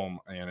get home,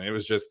 and it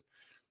was just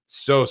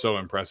so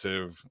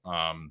impressive.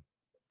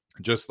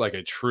 Just like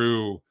a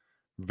true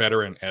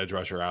veteran edge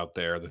rusher out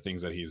there, the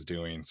things that he's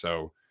doing.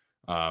 So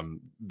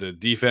the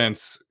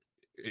defense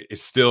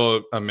is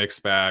still a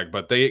mixed bag,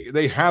 but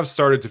they have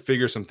started to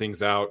figure some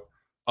things out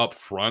up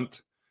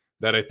front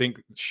that I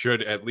think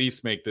should at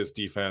least make this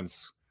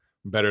defense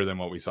better than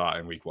what we saw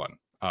in week 1.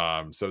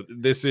 So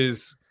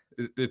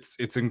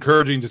it's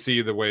encouraging to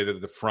see the way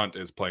that the front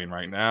is playing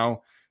right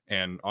now.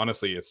 And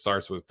honestly, it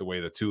starts with the way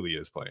that Thule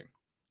is playing.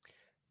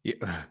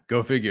 Yeah,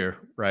 go figure,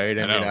 right?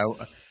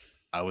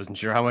 I wasn't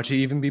sure how much he'd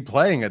even be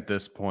playing at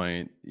this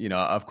point.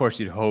 Of course,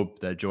 you'd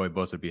hope that Joey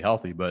Bosa would be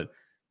healthy, but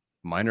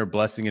minor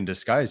blessing in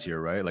disguise here,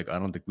 right? Like, I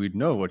don't think we'd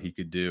know what he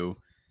could do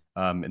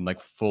in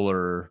like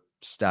fuller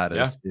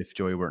status if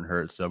Joey weren't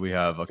hurt. So we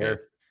have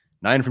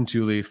 9 from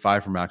Thule,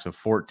 5 from Max, so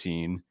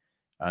 14,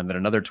 and then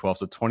another 12,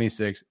 so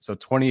 26, so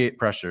 28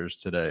 pressures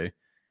today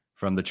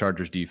from the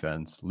Chargers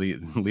defense,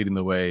 leading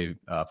the way.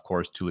 Of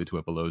course, Thule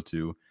to below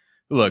 2.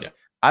 Look,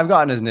 I've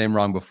gotten his name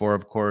wrong before,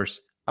 of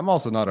course. I'm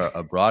also not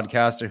a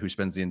broadcaster who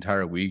spends the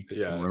entire week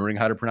remembering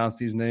how to pronounce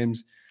these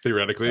names.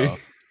 Theoretically. So,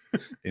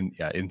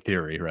 in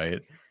theory,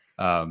 right?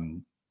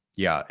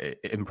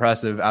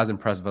 Impressive, as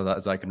impressive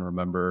as I can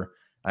remember.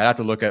 I'd have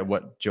to look at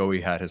what Joey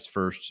had his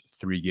first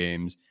 3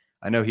 games.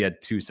 I know he had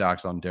 2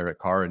 sacks on Derek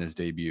Carr in his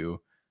debut,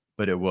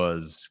 but it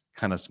was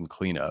kind of some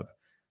cleanup.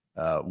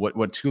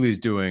 What Thule's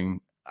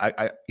doing,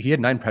 he had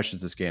 9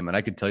 pressures this game, and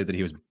I could tell you that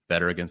he was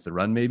better against the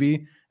run, maybe.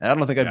 And I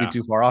don't think I'd be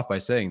too far off by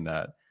saying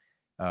that.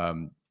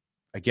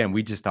 Again,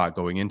 we just thought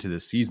going into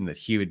this season that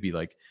he would be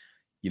like,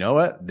 you know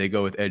what? They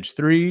go with edge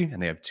 3,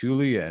 and they have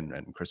Thule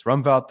and Chris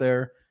Rumpf out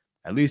there.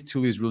 At least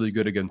Thule's really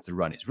good against the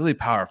run. He's really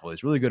powerful.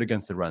 He's really good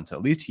against the run. So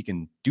at least he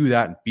can do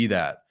that and be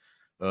that.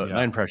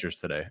 9 pressures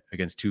today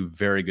against 2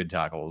 very good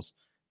tackles.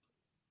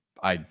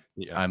 I'm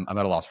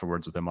at a loss for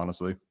words with him,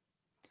 honestly.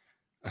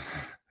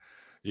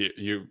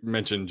 You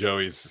mentioned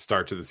Joey's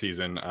start to the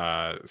season.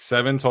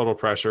 7 total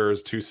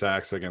pressures, 2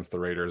 sacks against the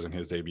Raiders in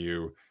his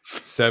debut,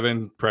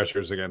 7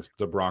 pressures against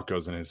the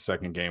Broncos in his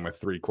second game with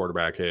 3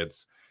 quarterback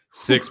hits,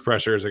 6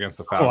 pressures against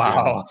the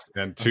Falcons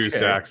and 2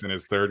 sacks in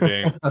his third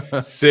game,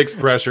 6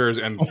 pressures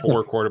and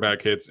 4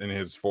 quarterback hits in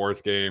his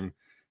fourth game.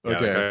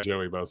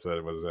 Joey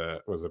Bosa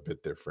was a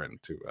bit different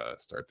to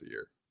start the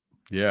year.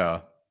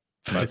 Yeah.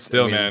 But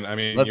still, man,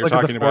 let's you're look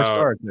at talking the 4 about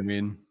starts.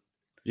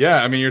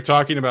 you're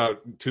talking about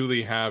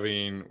Thule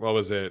having, what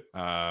was it,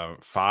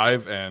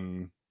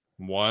 5-1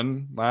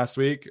 last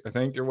week, I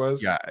think it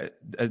was. Yeah,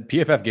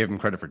 PFF gave him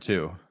credit for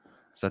 2,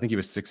 so I think he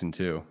was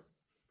 6-2.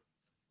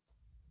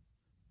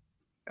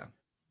 Yeah.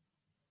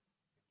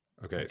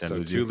 Okay,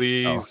 so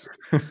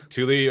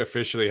Thule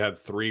officially had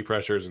 3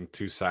 pressures and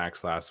 2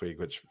 sacks last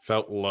week, which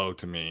felt low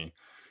to me,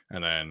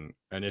 and then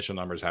initial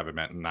numbers have him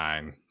at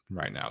 9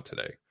 right now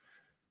today.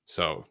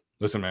 So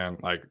listen, man,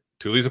 like,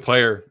 Thule's a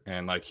player,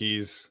 and like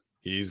he's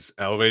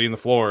elevating the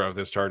floor of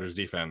this Chargers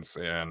defense,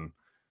 and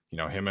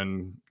him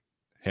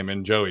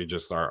and Joey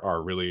just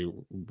are really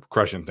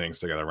crushing things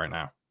together right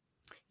now.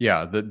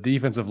 Yeah, the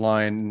defensive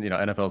line,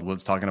 NFL's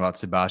Blitz talking about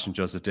Sebastian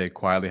Joseph Day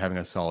quietly having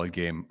a solid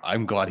game.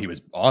 I'm glad he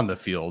was on the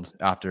field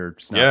after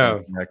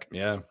snapping his neck.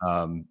 Yeah.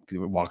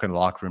 Walking in the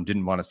locker room,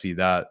 didn't want to see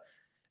that.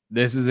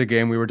 This is a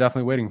game we were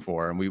definitely waiting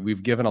for, and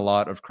we've given a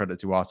lot of credit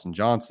to Austin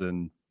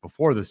Johnson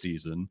before the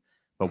season,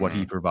 but what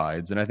he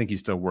provides, and I think he's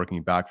still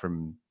working back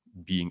from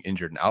being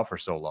injured and out for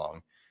so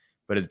long.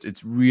 But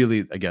it's really,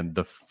 again,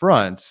 the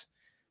front,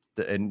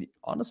 and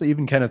honestly,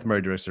 even Kenneth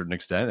Murray to a certain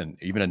extent,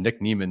 and even a Nick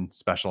Neiman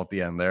special at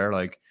the end there,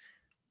 like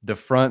the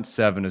front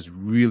 7 has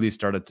really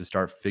started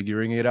to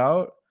figuring it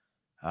out.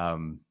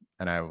 And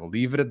I will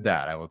leave it at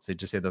that. I will say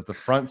that the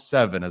front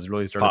 7 has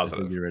really started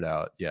to figure it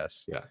out.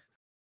 Yes. Yeah.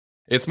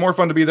 It's more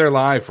fun to be there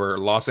live for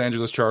Los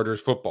Angeles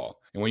Chargers football.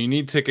 And when you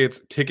need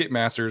tickets,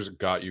 Ticketmaster's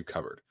got you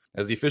covered.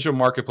 As the official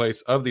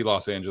marketplace of the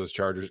Los Angeles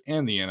Chargers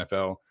and the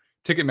NFL,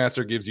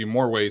 Ticketmaster gives you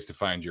more ways to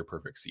find your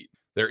perfect seat.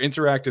 Their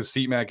interactive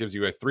seat map gives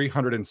you a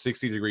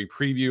 360-degree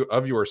preview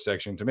of your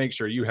section to make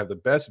sure you have the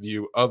best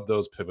view of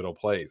those pivotal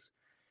plays.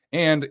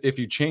 And if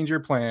you change your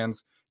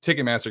plans,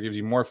 Ticketmaster gives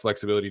you more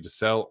flexibility to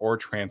sell or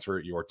transfer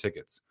your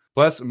tickets.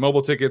 Plus,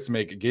 mobile tickets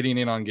make getting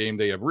in on game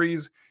day a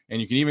breeze,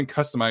 and you can even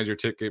customize your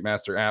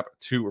Ticketmaster app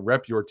to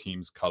rep your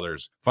team's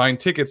colors. Find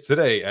tickets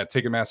today at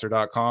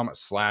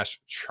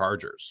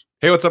Ticketmaster.com/Chargers.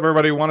 Hey, what's up,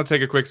 everybody? Want to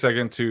take a quick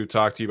second to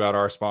talk to you about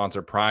our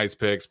sponsor, Prize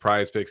Picks.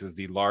 Prize Picks is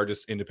the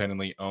largest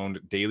independently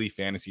owned daily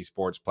fantasy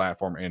sports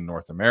platform in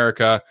North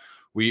America.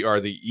 We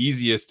are the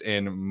easiest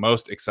and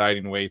most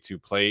exciting way to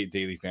play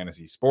daily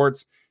fantasy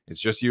sports. It's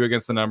just you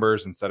against the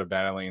numbers instead of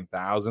battling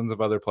thousands of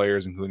other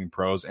players, including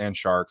pros and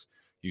sharks.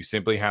 You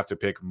simply have to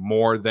pick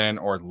more than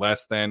or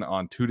less than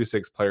on 2 to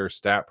 6 player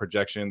stat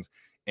projections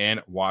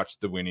and watch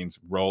the winnings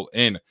roll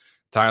in.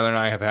 Tyler and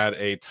I have had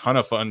a ton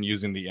of fun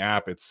using the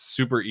app. It's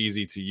super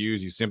easy to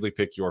use. You simply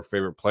pick your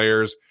favorite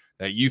players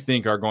that you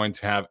think are going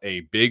to have a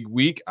big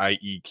week,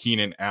 i.e.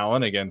 Keenan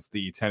Allen against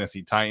the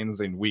Tennessee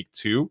Titans in week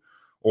 2.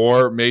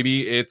 Or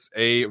maybe it's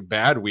a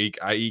bad week,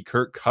 i.e.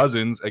 Kirk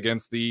Cousins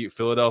against the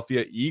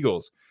Philadelphia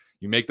Eagles.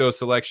 You make those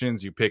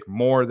selections, you pick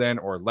more than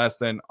or less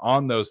than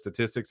on those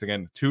statistics.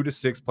 Again, 2 to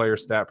 6 player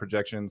stat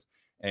projections,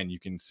 and you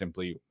can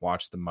simply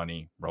watch the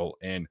money roll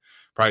in.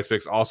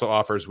 PrizePicks also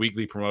offers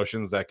weekly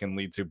promotions that can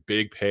lead to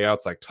big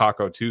payouts like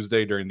Taco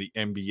Tuesday during the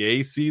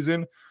NBA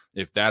season,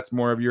 if that's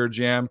more of your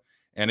jam.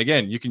 And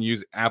again, you can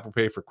use Apple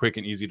Pay for quick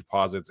and easy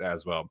deposits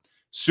as well.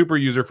 Super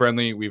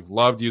user-friendly. We've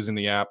loved using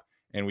the app,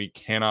 and we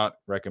cannot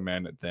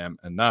recommend them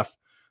enough.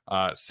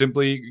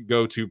 Simply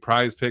go to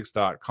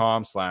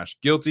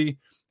prizepicks.com/guilty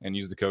and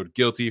use the code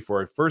guilty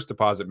for a first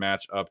deposit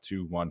match up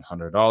to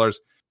 $100.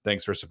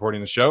 Thanks for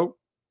supporting the show.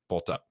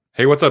 Bolt up.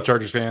 Hey, what's up,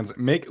 Chargers fans?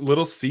 Make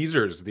Little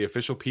Caesars, the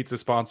official pizza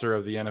sponsor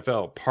of the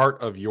NFL,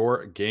 part of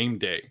your game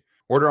day.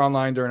 Order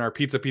online during our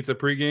Pizza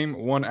pregame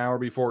 1 hour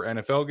before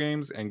NFL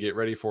games and get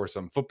ready for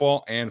some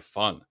football and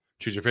fun.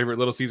 Choose your favorite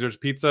Little Caesars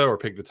pizza or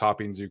pick the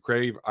toppings you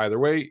crave. Either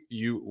way,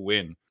 you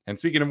win. And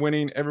speaking of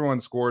winning, everyone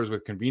scores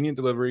with convenient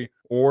delivery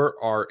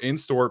or our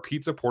in-store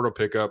pizza portal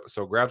pickup.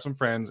 So grab some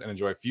friends and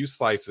enjoy a few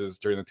slices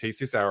during the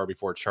tastiest hour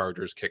before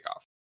Chargers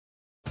kickoff.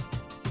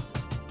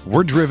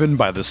 We're driven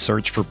by the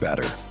search for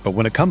better. But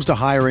when it comes to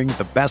hiring,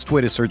 the best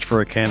way to search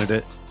for a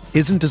candidate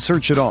isn't to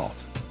search at all.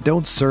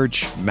 Don't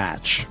search,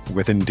 match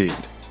with Indeed.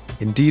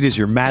 Indeed is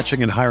your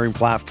matching and hiring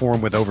platform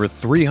with over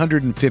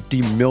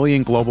 350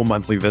 million global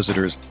monthly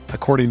visitors,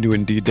 according to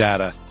Indeed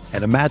data,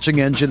 and a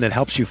matching engine that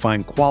helps you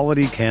find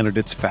quality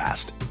candidates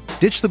fast.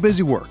 Ditch the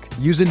busy work.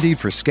 Use Indeed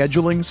for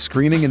scheduling,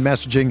 screening, and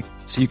messaging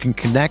so you can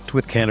connect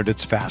with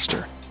candidates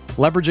faster.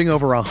 Leveraging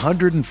over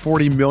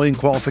 140 million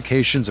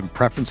qualifications and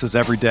preferences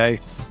every day,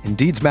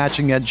 Indeed's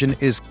matching engine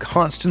is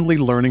constantly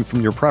learning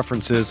from your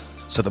preferences,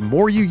 so the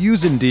more you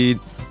use Indeed,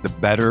 the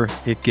better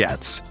it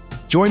gets.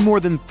 Join more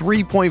than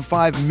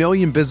 3.5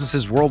 million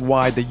businesses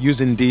worldwide that use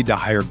Indeed to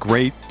hire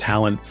great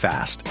talent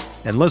fast.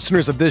 And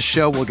listeners of this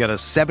show will get a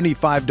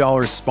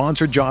 $75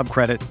 sponsored job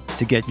credit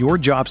to get your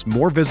jobs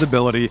more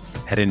visibility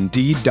at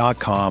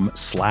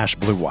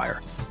Indeed.com/Blue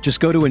Wire. Just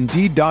go to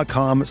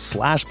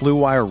Indeed.com/Blue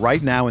Wire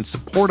right now and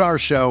support our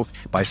show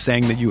by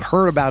saying that you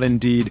heard about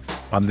Indeed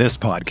on this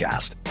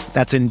podcast.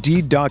 That's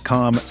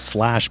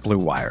Indeed.com/Blue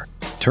Wire.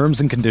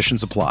 Terms and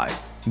conditions apply.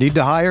 Need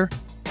to hire?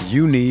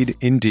 You need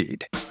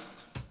Indeed.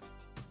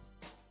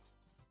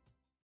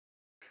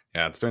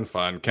 Yeah, it's been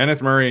fun.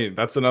 Kenneth Murray,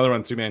 that's another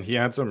one too, man. He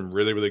had some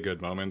really, really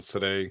good moments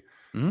today.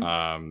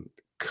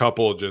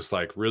 Couple just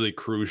like really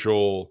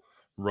crucial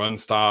run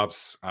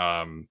stops.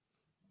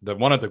 The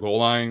one at the goal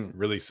line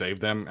really saved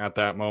them at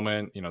that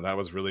moment. You know, that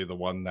was really the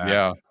one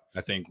that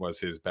I think was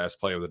his best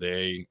play of the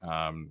day.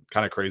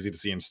 Kind of crazy to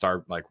see him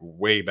start like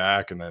way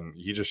back, and then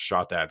he just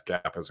shot that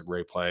gap as a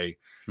great play.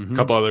 A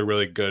couple other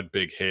really good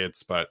big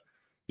hits, but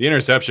the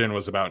interception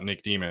was about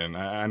Nick Niemann.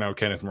 I know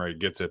Kenneth Murray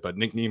gets it, but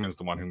Nick Niemann's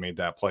the one who made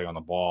that play on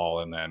the ball,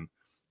 and then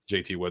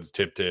JT Woods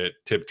tip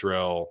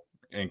drill.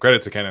 And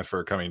credit to Kenneth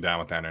for coming down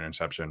with that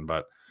interception.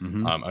 But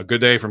a good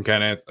day from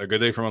Kenneth, a good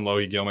day from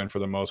Alohi Gilman for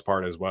the most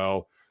part as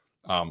well.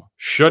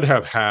 Should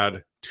have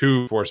had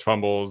 2 forced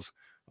fumbles.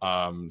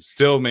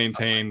 Still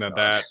maintain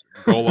that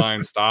goal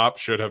line stop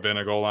should have been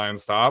a goal line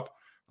stop.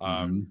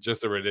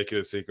 Just a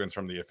ridiculous sequence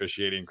from the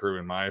officiating crew,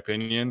 in my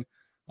opinion.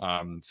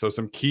 So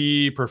some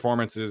key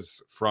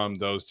performances from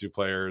those 2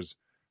 players.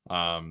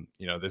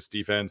 You know, this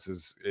defense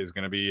is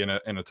going to be in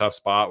a tough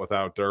spot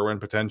without Derwin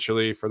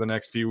potentially for the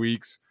next few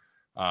weeks.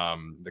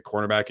 The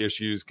cornerback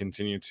issues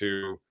continue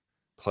to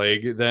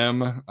plague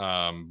them.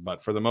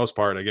 But for the most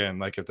part, again,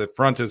 like if the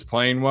front is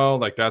playing well,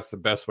 like that's the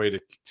best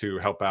way to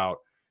help out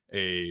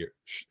a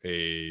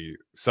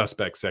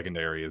suspect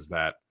secondary, is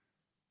that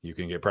you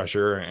can get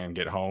pressure and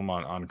get home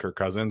on Kirk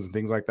Cousins and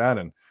things like that.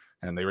 And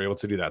they were able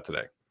to do that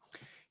today.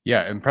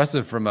 Yeah,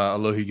 impressive from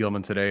Alohi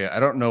Gilman today. I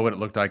don't know what it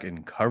looked like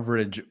in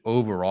coverage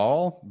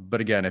overall,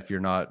 but again, if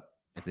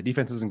the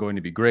defense isn't going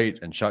to be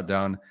great and shut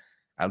down,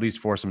 at least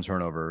force some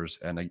turnovers.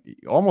 And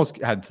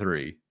almost had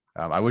 3.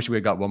 I wish we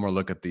had got one more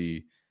look at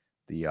the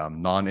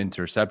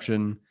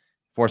non-interception,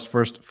 forced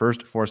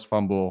forced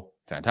fumble.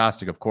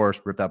 Fantastic, of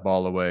course. Ripped that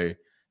ball away.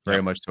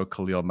 Very much so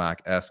Khalil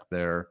Mack-esque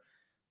there.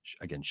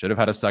 Again, should have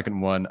had a second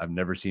one. I've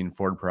never seen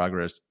forward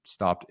progress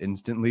stopped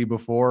instantly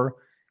before.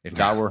 If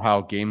that were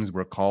how games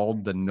were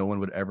called, then no one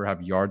would ever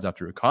have yards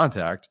after a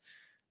contact.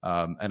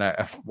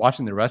 And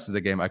watching the rest of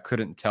the game, I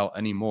couldn't tell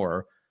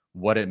anymore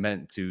what it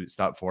meant to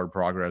stop forward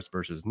progress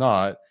versus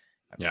not.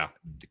 Yeah.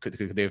 Could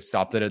they have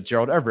stopped it at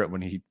Gerald Everett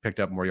when he picked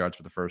up more yards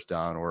for the first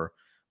down, or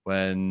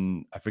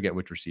when I forget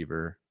which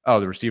receiver? Oh,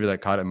 the receiver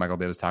that caught it, Michael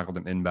Davis tackled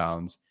him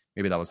inbounds.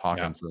 Maybe that was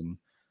Hawkinson.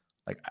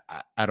 Yeah.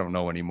 Like, I don't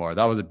know anymore.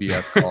 That was a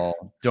BS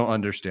call. Don't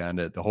understand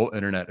it. The whole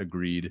internet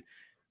agreed.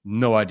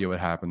 No idea what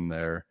happened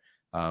there.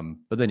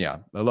 But then, yeah,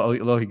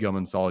 Alohi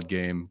Gilman, solid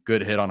game.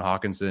 Good hit on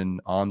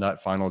Hawkinson on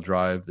that final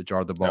drive that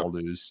jarred the ball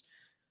loose.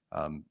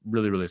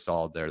 Really, really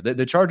solid there.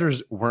 The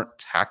Chargers weren't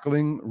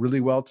tackling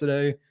really well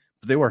today,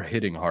 but they were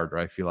hitting harder,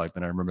 I feel like,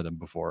 than I remember them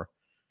before.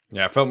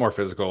 Yeah, it felt more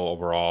physical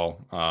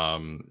overall.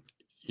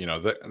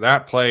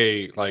 That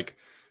play, like,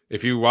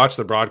 if you watch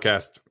the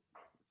broadcast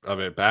of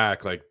it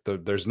back, like,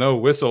 there's no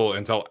whistle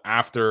until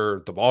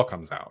after the ball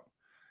comes out.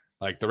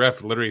 Like, the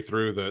ref literally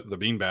threw the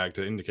beanbag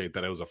to indicate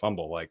that it was a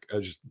fumble. Like,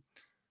 it's just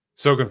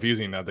so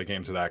confusing that they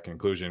came to that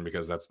conclusion,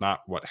 because that's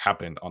not what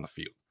happened on the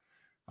field.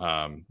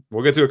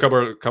 We'll get to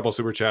a couple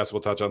super chats.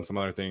 We'll touch on some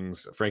other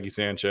things. Frankie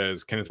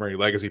Sanchez, Kenneth Murray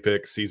legacy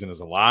pick. Season is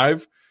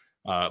alive.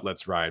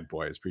 Let's ride,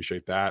 boys.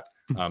 Appreciate that.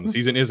 The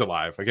season is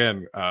alive.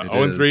 Again,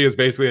 0-3 is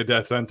basically a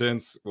death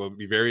sentence. Will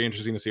be very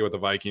interesting to see what the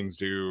Vikings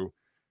do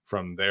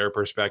from their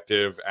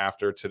perspective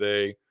after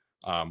today.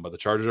 But the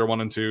Chargers are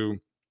 1-2.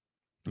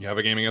 You have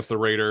a game against the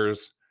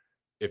Raiders.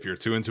 If you're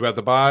 2-2 at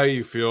the bye,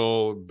 you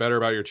feel better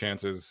about your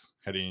chances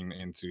heading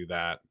into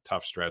that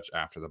tough stretch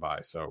after the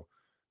bye. So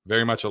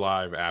very much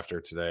alive after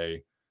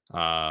today.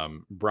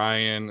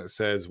 Brian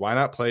says, why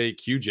not play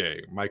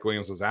QJ? Mike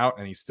Williams was out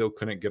and he still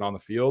couldn't get on the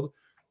field.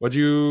 What'd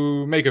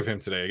you make of him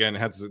today? Again, it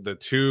had the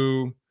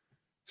 2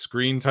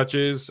 screen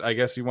touches, I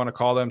guess you want to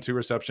call them, 2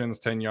 receptions,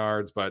 10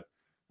 yards. But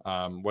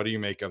what do you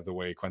make of the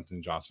way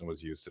Quentin Johnston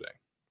was used today?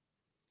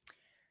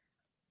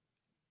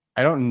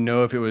 I don't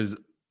know if it was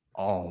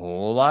a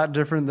whole lot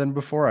different than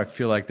before. I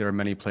feel like there are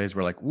many plays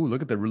where, like, ooh,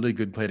 look at the really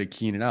good play to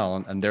Keenan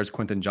Allen, and there's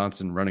Quentin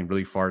Johnston running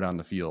really far down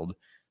the field.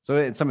 So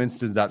in some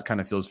instances, that kind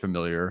of feels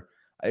familiar.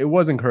 It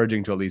was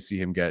encouraging to at least see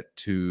him get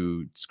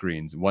 2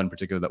 screens, one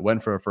particular that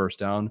went for a first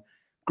down.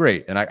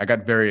 Great. And I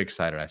got very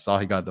excited. I saw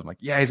he got them, like,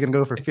 yeah, he's going to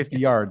go for 50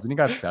 yards, and he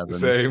got 7.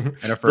 Same.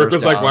 And a first Brooke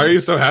was down. like, why are you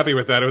so happy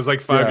with that? It was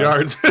like 5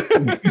 yards.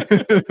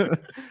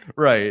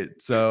 Right.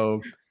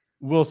 So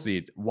we'll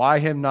see. Why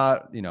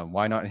not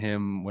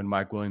him when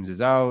Mike Williams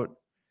is out?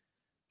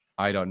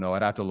 I don't know.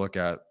 I'd have to look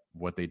at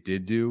what they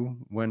did do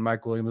when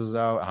Mike Williams was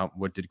out.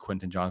 What did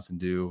Quentin Johnston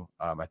do?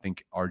 I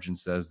think Arjun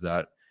says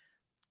that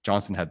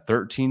Johnston had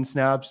 13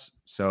 snaps.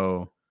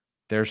 So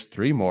there's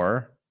 3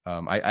 more.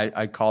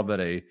 I call that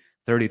a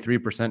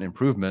 33%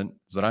 improvement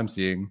is what I'm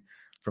seeing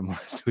from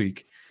last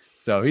week.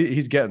 So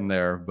he's getting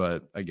there.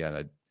 But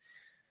again,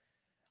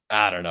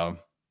 I don't know.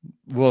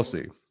 We'll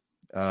see.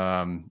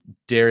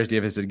 Darius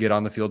Davis did get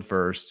on the field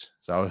first,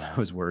 so I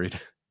was worried.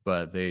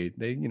 But they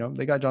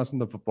got Johnston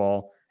the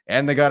football,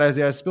 and they got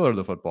Isaiah Spiller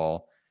the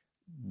football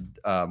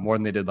more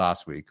than they did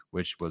last week,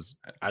 which was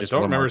I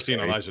don't remember seeing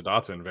Elijah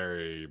Dotson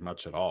very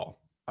much at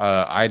all.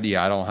 I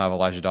don't have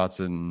Elijah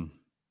Dotson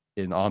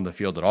on the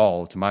field at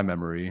all to my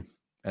memory.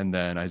 And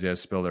then Isaiah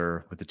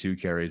Spiller with the 2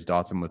 carries,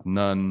 Dotson with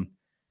none.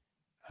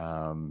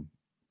 But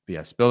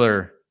yeah,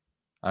 Spiller,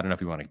 I don't know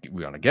if we want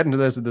to get into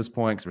this at this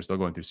point because we're still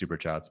going through super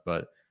chats,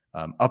 but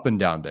up and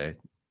down day.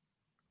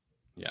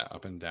 Yeah,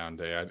 up and down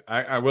day.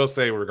 I will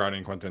say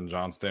regarding Quentin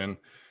Johnston,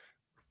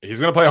 he's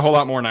going to play a whole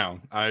lot more now.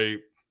 I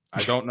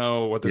don't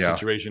know what the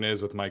situation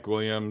is with Mike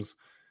Williams.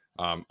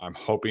 I'm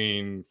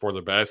hoping for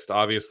the best,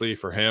 obviously,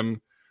 for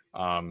him.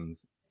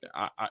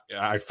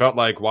 I felt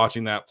like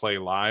watching that play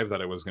live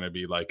that it was going to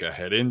be like a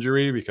head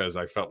injury, because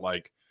I felt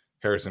like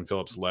Harrison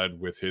Phillips led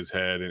with his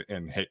head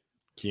and hit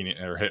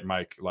hit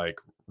Mike like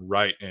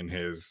right in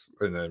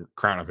the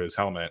crown of his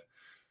helmet.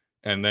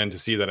 And then to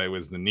see that it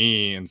was the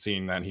knee and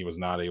seeing that he was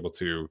not able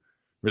to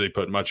really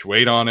put much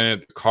weight on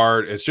it,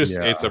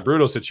 it's a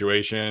brutal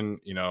situation.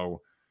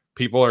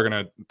 People are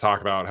going to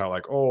talk about how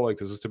like, oh, like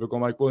this is typical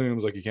Mike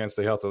Williams. Like he can't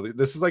stay healthy.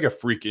 This is like a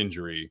freak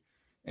injury.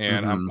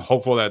 And I'm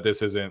hopeful that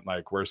this isn't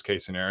like worst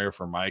case scenario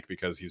for Mike,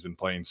 because he's been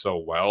playing so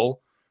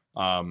well.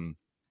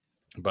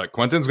 But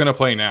Quentin's going to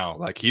play now.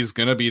 Like he's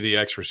going to be the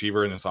X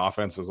receiver in this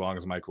offense as long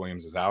as Mike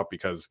Williams is out,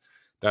 because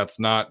that's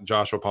not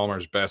Joshua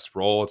Palmer's best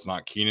role. It's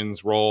not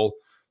Keenan's role.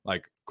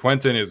 Like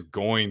Quentin is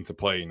going to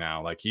play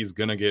now. Like he's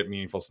going to get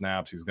meaningful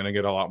snaps. He's going to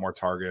get a lot more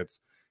targets.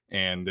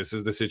 And this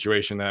is the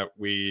situation that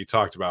we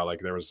talked about.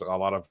 Like there was a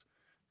lot of,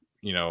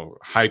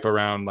 hype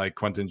around like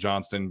Quentin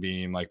Johnston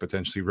being like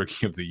potentially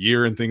rookie of the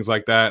year and things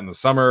like that in the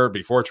summer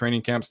before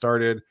training camp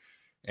started.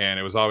 And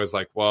it was always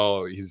like,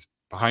 well, he's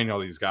behind all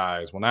these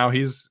guys. Well, now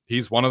he's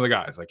one of the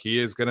guys. Like he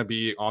is going to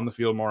be on the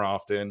field more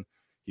often.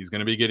 He's going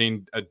to be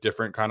getting a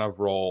different kind of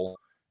role,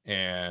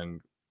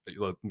 and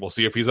we'll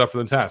see if he's up for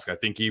the task. I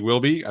think he will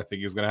be. I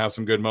think he's going to have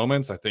some good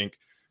moments. I think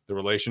the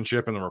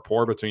relationship and the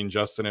rapport between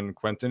Justin and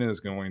Quentin is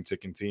going to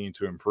continue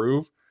to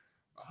improve.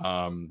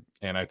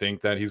 And I think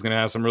that he's going to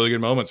have some really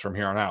good moments from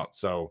here on out.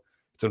 So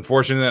it's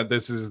unfortunate that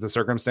this is the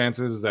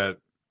circumstances that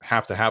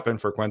have to happen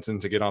for Quentin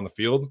to get on the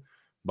field.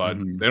 but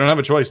they don't have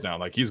a choice now.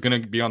 Like, he's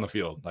going to be on the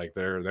field. Like,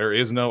 there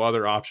is no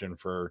other option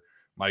for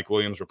Mike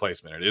Williams'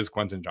 replacement. It is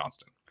Quentin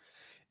Johnston.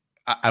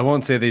 I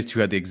won't say these two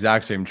had the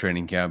exact same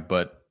training camp,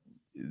 but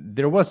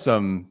there was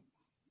some.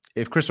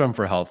 If Chris Rumph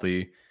were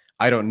healthy,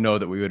 I don't know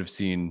that we would have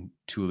seen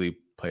Tuli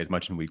play as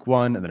much in week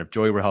 1. And then if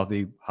Joey were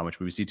healthy, how much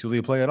would we see Tuli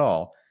play at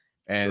all?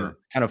 And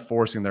kind of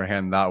forcing their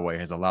hand that way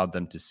has allowed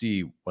them to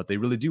see what they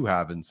really do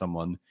have in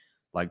someone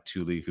like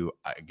Tuli, who,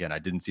 again, I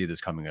didn't see this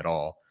coming at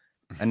all.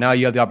 And now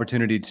you have the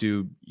opportunity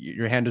to,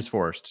 your hand is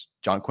forced.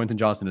 Quentin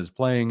Johnston is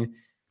playing.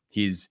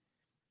 He's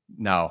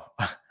now,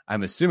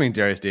 I'm assuming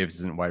Darius Davis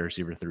isn't wide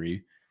receiver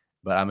 3,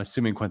 but I'm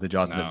assuming Quentin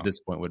Johnston at this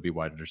point would be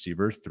wide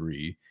receiver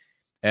 3.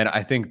 And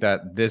I think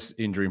that this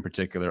injury in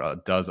particular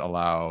does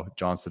allow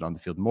Johnston on the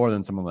field more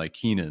than someone like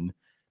Keenan,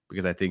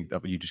 because I think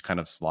that you just kind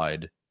of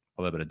slide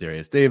a little bit of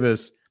Darius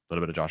Davis, a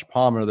little bit of Josh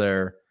Palmer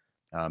there.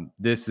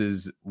 This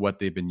is what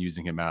they've been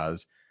using him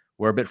as.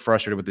 We're a bit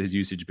frustrated with his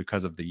usage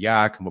because of the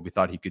yak and what we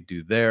thought he could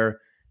do there.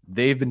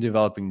 They've been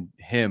developing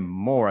him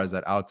more as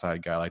that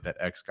outside guy, like that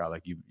X guy,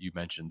 like you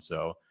mentioned.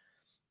 So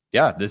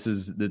yeah,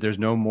 there's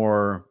no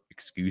more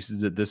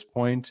excuses at this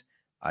point.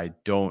 I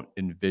don't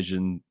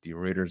envision the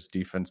Raiders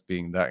defense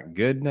being that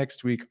good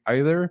next week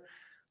either.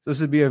 So this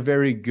would be a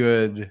very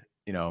good,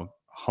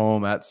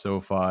 home at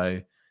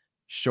SoFi,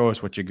 show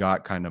us what you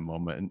got kind of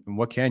moment. And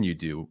what can you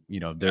do?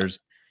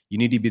 You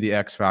need to be the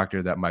X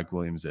factor that Mike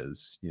Williams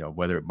is,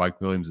 whether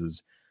Mike Williams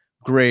is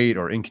great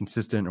or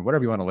inconsistent or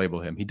whatever you want to label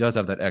him. He does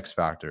have that X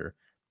factor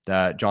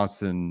that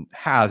Johnston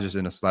has, just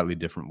in a slightly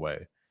different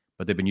way,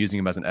 but they've been using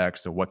him as an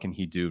X. So what can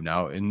he do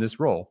now in this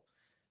role?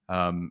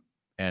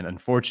 And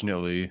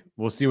unfortunately,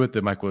 we'll see what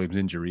the Mike Williams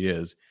injury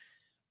is.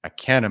 I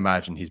can't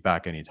imagine he's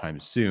back anytime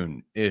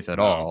soon, if at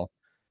all.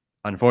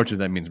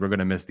 Unfortunately, that means we're going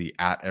to miss the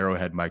at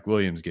Arrowhead Mike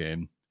Williams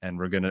game, and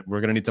we're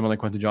gonna need someone like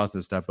Quentin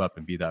Johnston to step up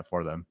and be that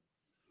for them.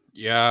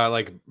 Yeah,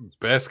 like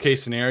best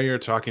case scenario, you're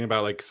talking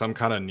about like some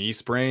kind of knee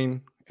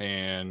sprain,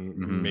 and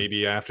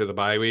maybe after the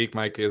bye week,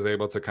 Mike is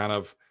able to kind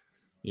of,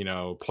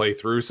 play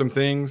through some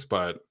things,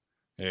 but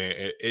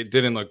it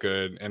didn't look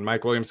good. And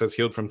Mike Williams has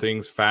healed from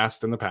things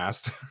fast in the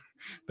past.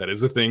 That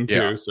is a thing too.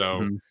 Yeah.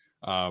 So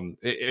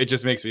it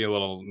just makes me a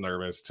little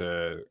nervous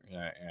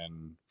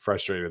and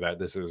frustrated that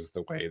this is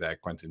the way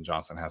that Quentin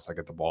Johnston has to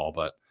get the ball.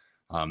 But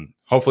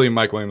hopefully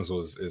Mike Williams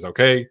is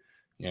okay,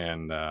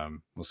 and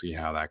we'll see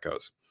how that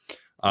goes.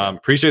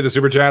 Appreciate the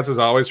super chats as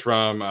always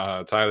from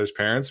Tyler's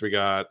parents. We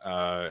got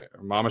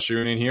Mama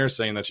Shoon in here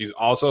saying that she's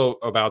also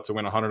about to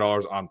win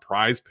 $100 on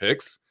Prize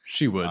Picks.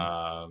 She would.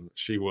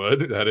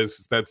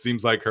 That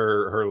seems like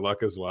her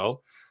luck as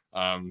well.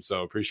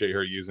 So appreciate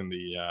her using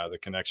the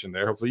connection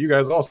there. Hopefully you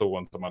guys also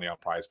won some money on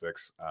Prize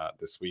Picks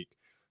this week.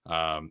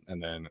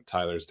 And then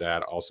Tyler's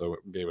dad also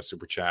gave a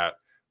super chat.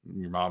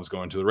 Your mom's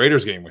going to the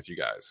Raiders game with you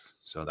guys,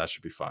 so that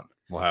should be fun.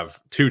 We'll have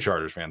 2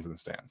 Chargers fans in the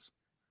stands.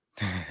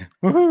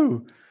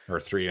 Woohoo! Or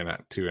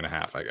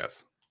 2.5, I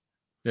guess.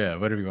 Yeah,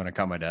 whatever you want to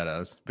count my dad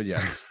as. But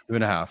yes,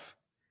 2.5.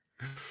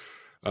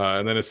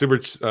 And then a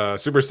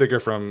super sticker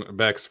from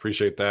Bex.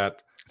 Appreciate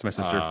that. It's my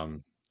sister.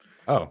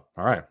 Oh,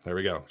 all right. There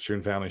we go.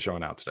 Shooting family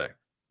showing out today.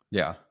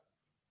 Yeah.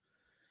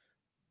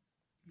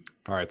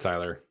 All right,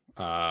 Tyler.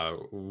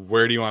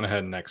 Where do you want to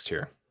head next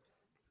here?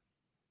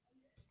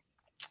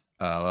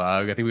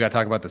 I think we got to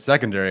talk about the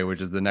secondary, which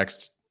is the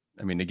next.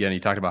 I mean, again, you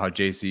talked about how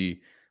JC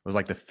was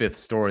like the 5th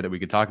story that we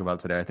could talk about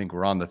today. I think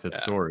we're on the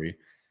 5th story.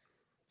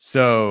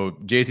 So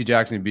JC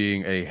Jackson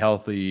being a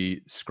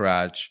healthy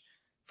scratch.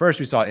 First,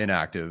 we saw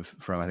inactive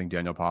from, I think,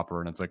 Daniel Popper.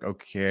 And it's like,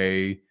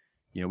 okay,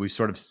 we've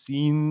sort of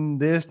seen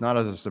this, not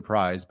as a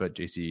surprise, but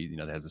JC,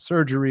 has a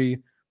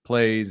surgery,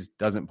 plays,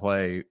 doesn't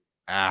play.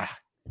 Got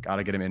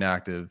to get him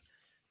inactive,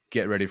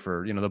 get ready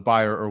for, the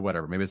buyer or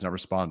whatever. Maybe it's not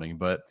responding.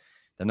 But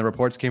then the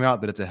reports came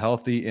out that it's a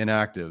healthy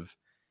inactive.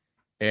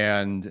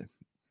 And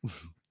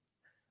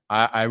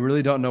I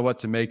really don't know what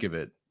to make of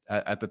it.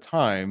 At the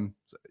time,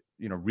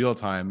 real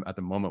time at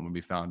the moment when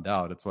we found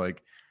out, it's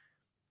like,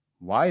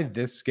 why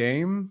this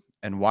game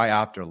and why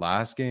after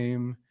last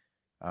game?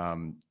 I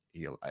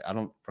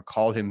don't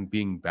recall him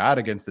being bad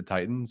against the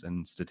Titans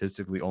and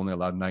statistically only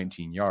allowed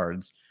 19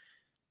 yards.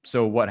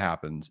 So what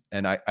happened?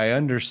 And I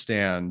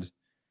understand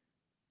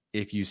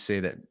if you say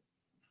that,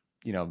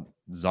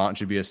 Zont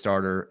should be a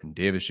starter and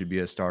Davis should be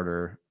a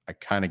starter. I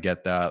kind of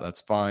get that.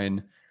 That's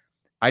fine.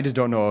 I just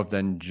don't know if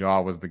then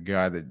Jaw was the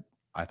guy that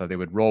I thought they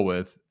would roll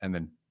with and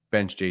then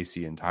bench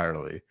JC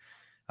entirely.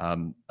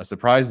 A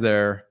surprise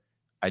there.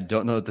 I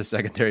don't know that the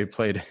secondary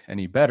played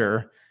any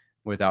better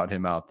without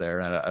him out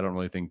there. And I don't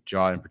really think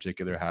Jaw in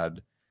particular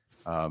had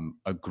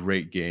a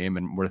great game.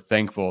 And we're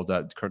thankful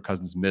that Kirk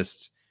Cousins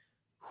missed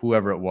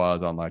whoever it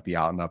was on like the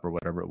out and up or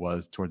whatever it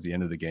was towards the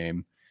end of the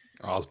game.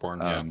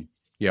 Osborne.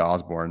 Yeah,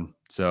 Osborne.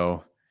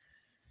 So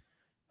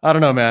I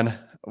don't know, man.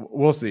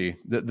 We'll see.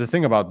 The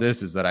thing about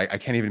this is that I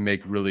can't even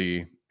make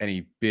really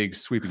any big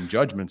sweeping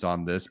judgments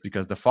on this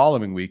because the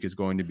following week is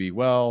going to be,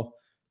 well,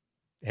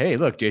 hey,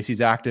 look, JC's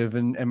active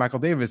and Michael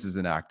Davis is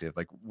inactive.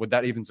 Like, would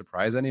that even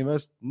surprise any of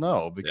us?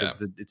 No, because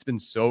it's been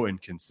so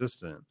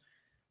inconsistent.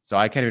 So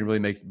I can't even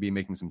really be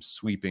making some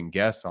sweeping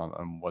guess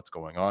on what's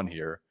going on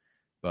here,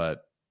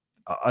 but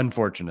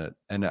unfortunate.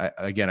 And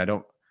I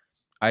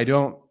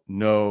don't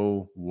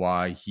know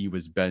why he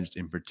was benched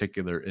in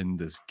particular in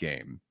this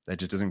game. That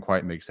just doesn't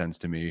quite make sense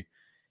to me.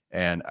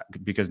 And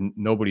because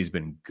nobody's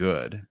been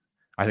good.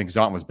 I think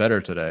Zont was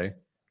better today.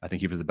 I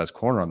think he was the best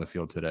corner on the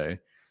field today.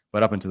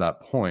 But up until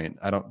that point,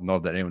 I don't know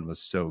that anyone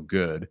was so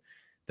good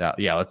that,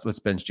 let's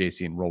bench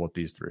JC and roll with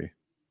these three.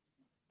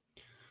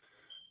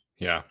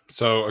 Yeah.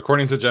 So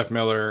according to Jeff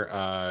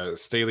Miller,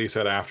 Staley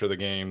said after the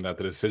game that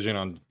the decision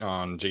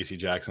on JC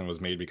Jackson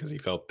was made because he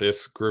felt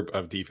this group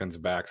of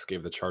defensive backs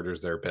gave the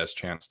Chargers their best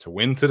chance to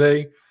win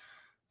today.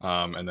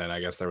 And then I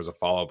guess there was a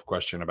follow-up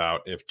question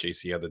about if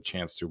JC had the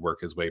chance to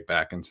work his way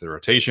back into the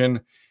rotation.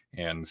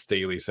 And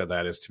Staley said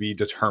that is to be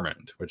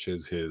determined, which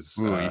is his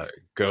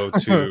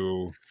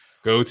go-to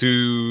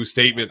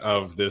statement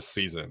of this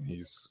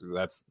season.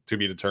 That's to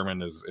be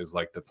determined is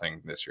like the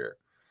thing this year.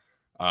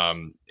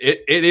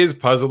 It is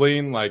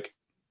puzzling. Like,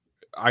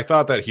 I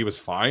thought that he was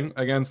fine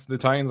against the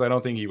Titans. I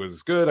don't think he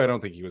was good. I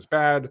don't think he was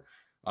bad.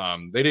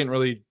 They didn't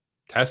really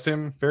test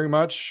him very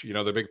much. You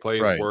know, the big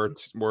plays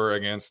were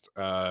against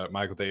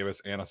Michael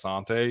Davis and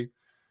Asante.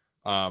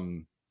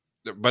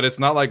 But it's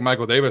not like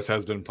Michael Davis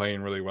has been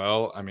playing really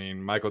well. I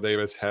mean, Michael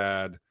Davis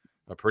had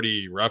a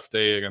pretty rough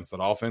day against the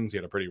Dolphins. He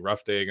had a pretty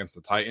rough day against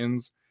the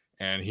Titans.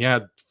 And he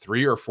had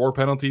 3 or 4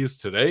 penalties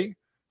today.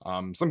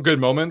 Some good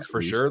moments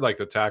for sure. Like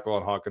the tackle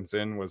on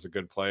Hawkinson was a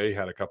good play. He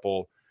had a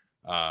couple,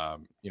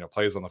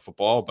 plays on the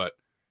football, but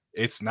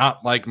it's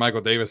not like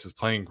Michael Davis is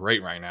playing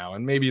great right now.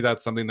 And maybe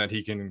that's something that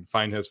he can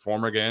find his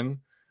form again,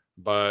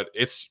 but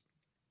it's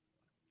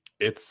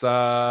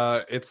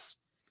bad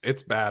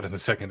in the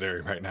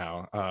secondary right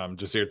now.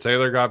 Jasir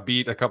Taylor got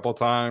beat a couple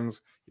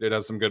times. He did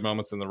have some good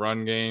moments in the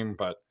run game,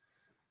 but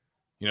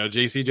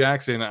JC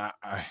Jackson,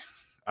 I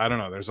don't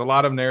know. There's a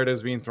lot of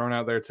narratives being thrown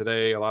out there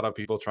today. A lot of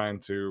people trying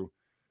to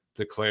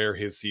declare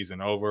his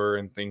season over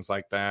and things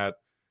like that.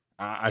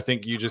 I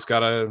think you just got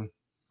to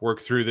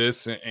work through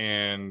this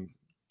and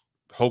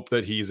hope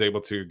that he's able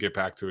to get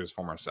back to his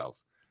former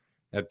self.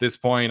 At this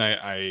point,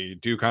 I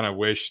do kind of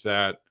wish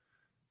that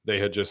they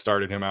had just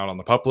started him out on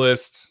the PUP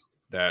list,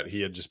 that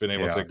he had just been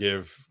able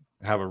to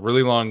have a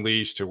really long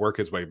leash to work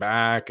his way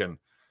back.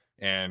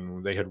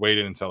 And they had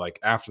waited until like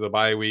after the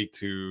bye week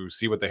to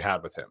see what they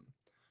had with him,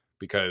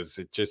 because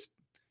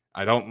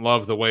I don't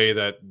love the way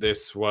that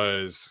this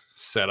was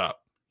set up.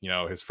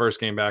 His first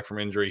game back from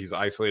injury, he's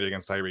isolated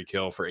against Tyreek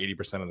Hill for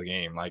 80% of the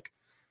game. Like,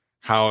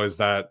 how is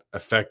that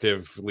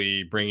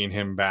effectively bringing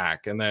him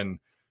back? And then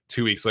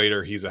 2 weeks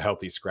later, he's a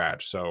healthy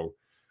scratch. So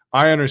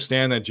I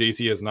understand that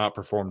JC has not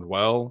performed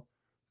well,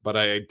 but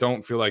I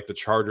don't feel like the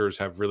Chargers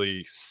have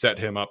really set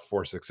him up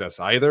for success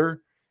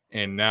either.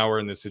 And now we're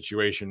in this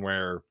situation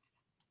where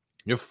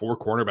you have 4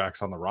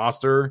 cornerbacks on the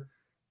roster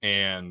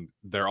and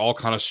they're all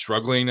kind of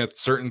struggling at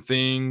certain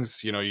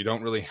things. You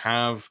don't really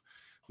have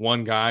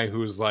one guy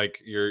who's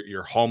like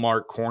your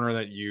hallmark corner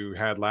that you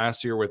had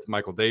last year with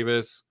Michael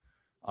Davis.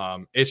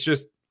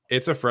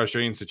 It's a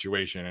frustrating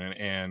situation.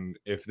 And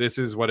if this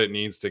is what it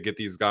needs to get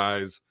these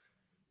guys,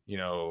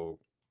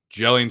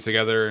 gelling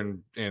together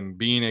and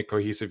being a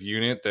cohesive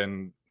unit,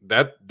 then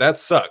that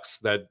sucks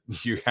that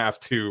you have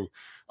to,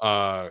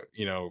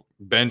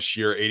 bench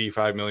your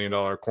 $85 million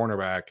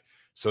cornerback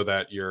so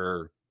that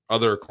your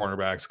other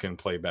cornerbacks can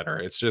play better.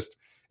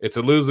 It's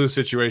a lose-lose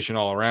situation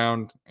all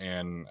around.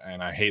 And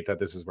I hate that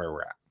this is where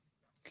we're at.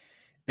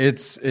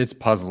 It's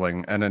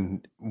puzzling. And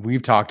then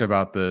we've talked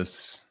about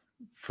this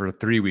for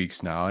 3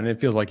 weeks now, and it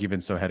feels like even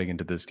so heading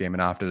into this game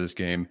and after this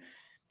game,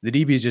 the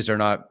DBs just are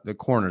not, the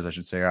corners, I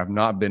should say, have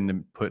not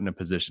been put in a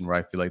position where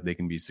I feel like they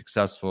can be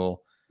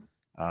successful.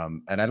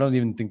 And I don't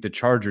even think the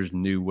Chargers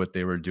knew what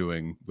they were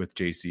doing with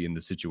JC in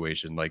the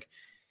situation. Like,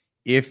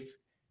 if,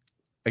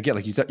 again,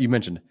 like you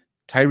mentioned,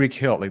 Tyreek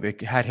Hill, like they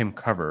had him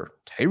cover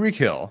Tyreek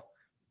Hill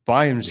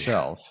by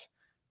himself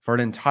for an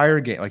entire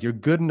game. Like, you're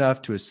good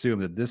enough to assume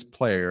that this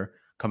player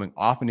coming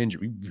off an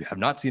injury, we have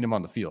not seen him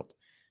on the field.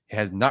 He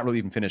has not really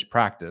even finished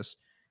practice,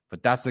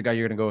 but that's the guy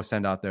you're going to go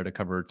send out there to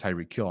cover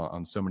Tyreek Hill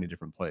on so many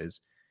different plays.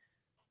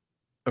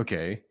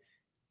 Okay.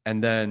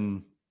 And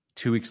then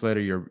 2 weeks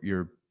later,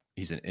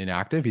 he's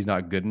inactive. He's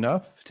not good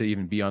enough to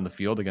even be on the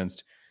field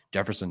against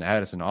Jefferson,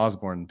 Addison,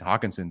 Osborne,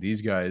 Hawkinson,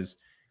 these guys.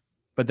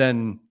 But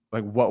then,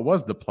 like, what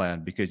was the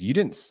plan? Because you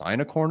didn't sign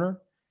a corner.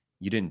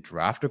 You didn't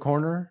draft a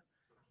corner.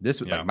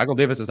 Like, Michael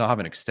Davis does not have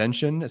an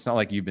extension. It's not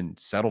like you've been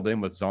settled in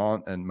with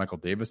Zont and Michael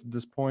Davis at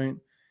this point.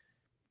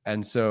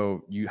 And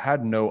so you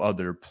had no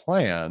other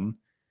plan.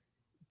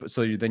 But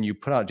so then you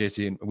put out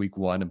JC in week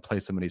 1 and play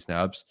so many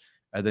snaps.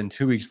 And then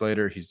 2 weeks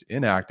later, he's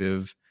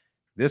inactive.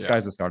 This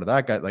guy's the starter.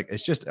 That guy, like,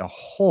 it's just a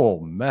whole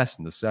mess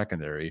in the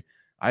secondary.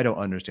 I don't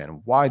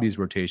understand why these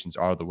rotations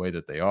are the way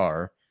that they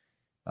are.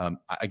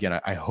 Again,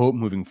 I hope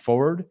moving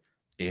forward,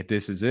 if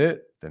this is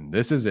it, then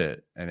this is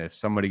it. And if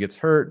somebody gets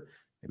hurt,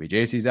 maybe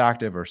JC's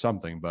active or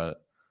something,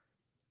 but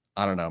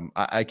I don't know.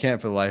 I can't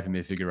for the life of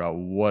me figure out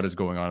what is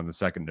going on in the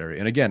secondary.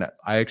 And again,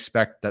 I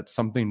expect that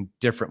something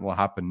different will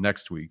happen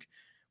next week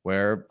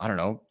where, I don't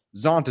know,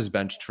 Zont is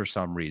benched for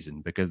some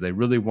reason because they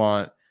really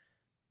want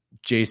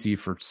JC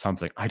for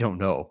something. I don't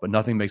know, but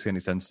nothing makes any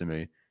sense to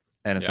me,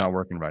 and it's not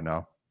working right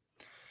now.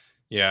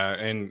 Yeah,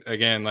 and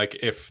again, like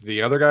if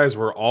the other guys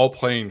were all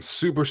playing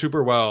super,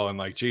 super well, and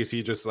like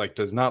JC just like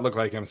does not look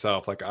like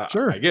himself, like I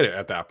get it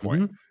at that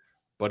point. Mm-hmm.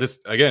 But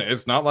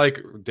it's not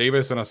like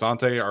Davis and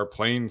Asante are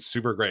playing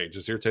super great.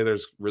 Jasir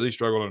Taylor's really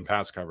struggled in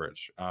pass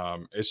coverage.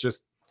 It's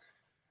just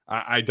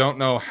I don't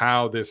know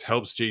how this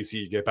helps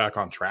JC get back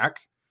on track,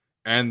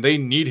 and they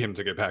need him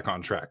to get back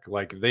on track.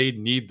 Like they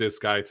need this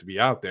guy to be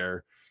out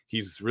there.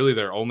 He's really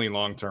their only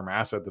long-term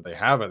asset that they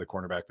have at the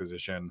cornerback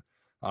position.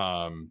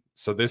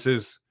 So this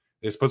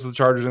puts the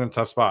Chargers in a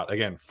tough spot.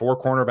 Again,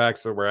 4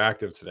 cornerbacks that were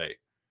active today.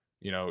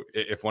 You know,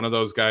 if one of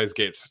those guys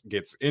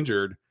gets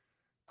injured,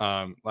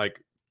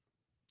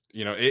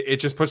 it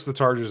just puts the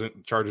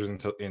Chargers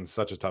in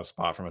such a tough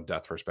spot from a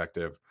depth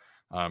perspective.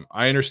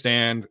 I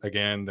understand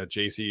again that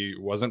JC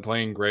wasn't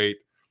playing great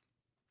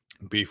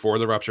before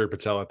the ruptured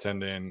patella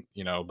tendon,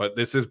 but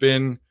this has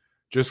been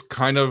just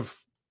kind of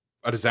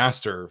a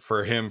disaster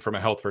for him from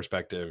a health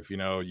perspective.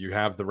 You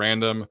have the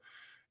random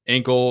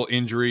ankle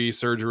injury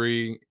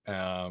surgery,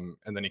 and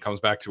then he comes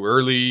back too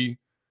early,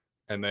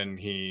 and then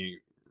he,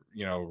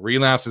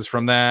 relapses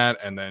from that,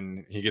 and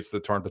then he gets the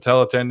torn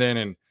patella tendon,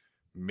 and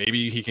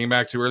maybe he came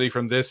back too early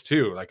from this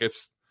too. Like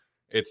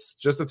it's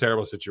just a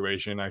terrible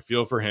situation. I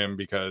feel for him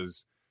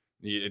because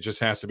it just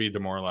has to be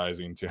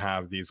demoralizing to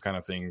have these kind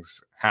of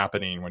things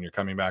happening when you're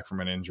coming back from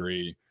an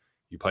injury.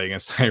 You play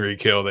against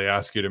Tyreek Hill, they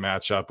ask you to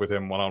match up with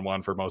him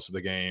one-on-one for most of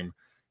the game,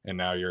 and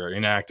now you're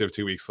inactive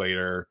 2 weeks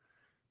later.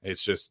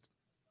 It's just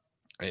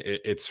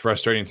it's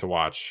frustrating to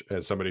watch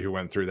as somebody who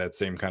went through that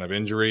same kind of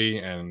injury,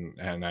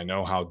 and I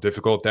know how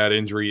difficult that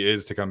injury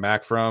is to come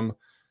back from.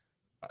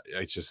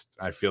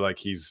 I feel like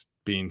he's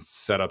being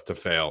set up to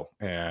fail,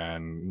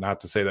 and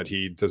not to say that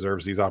he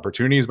deserves these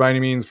opportunities by any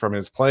means from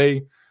his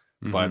play,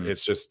 but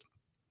it's just,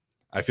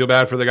 I feel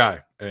bad for the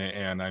guy.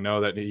 And I know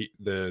that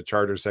the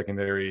Chargers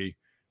secondary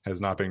has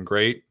not been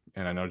great,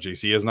 and I know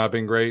JC has not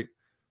been great,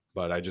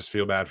 but I just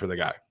feel bad for the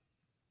guy.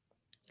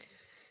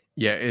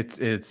 Yeah,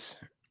 it's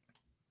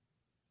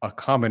a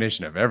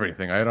combination of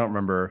everything. I don't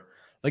remember,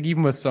 like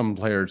even with some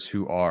players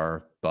who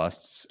are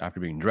busts after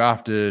being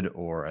drafted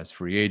or as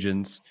free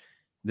agents,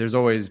 there's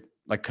always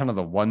like kind of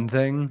the one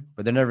thing,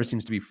 but there never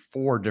seems to be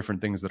 4 different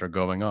things that are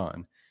going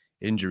on.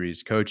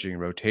 Injuries, coaching,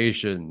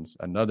 rotations,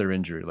 another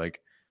injury. Like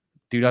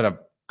dude had a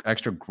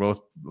extra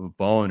growth of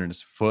bone in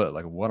his foot.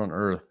 Like what on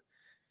earth?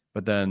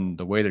 But then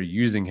the way they're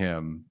using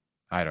him,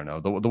 I don't know.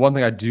 The one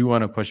thing I do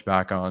want to push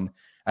back on,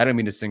 I don't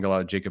mean to single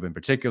out Jacob in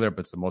particular,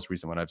 but it's the most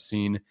recent one I've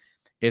seen.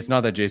 It's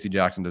not that JC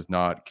Jackson does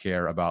not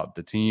care about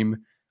the team.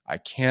 I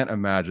can't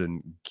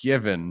imagine,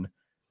 given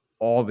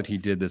all that he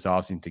did this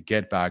offseason to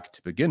get back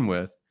to begin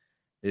with,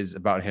 is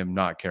about him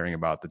not caring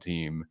about the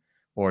team,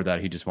 or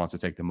that he just wants to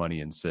take the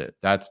money and sit.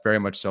 That's very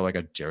much so like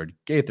a Jared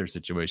Gaither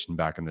situation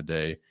back in the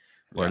day,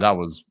 where that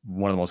was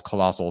one of the most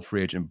colossal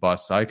free agent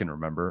busts I can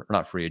remember. Or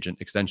not free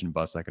agent, extension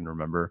busts I can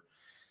remember.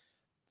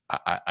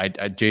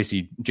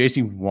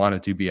 JC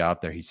wanted to be out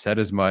there. He said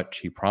as much.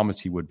 He promised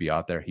he would be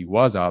out there. He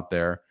was out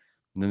there.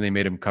 And then they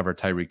made him cover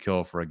Tyreek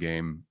Hill for a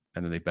game,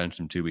 and then they benched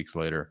him 2 weeks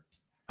later.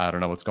 I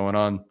don't know what's going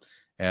on,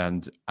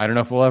 and I don't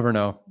know if we'll ever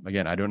know.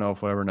 Again, I don't know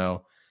if we'll ever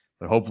know,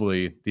 but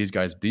hopefully these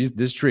guys,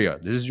 this trio,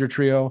 this is your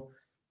trio.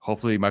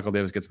 Hopefully Michael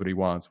Davis gets what he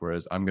wants,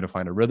 whereas I'm going to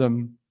find a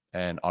rhythm,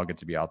 and I'll get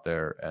to be out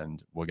there,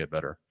 and we'll get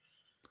better.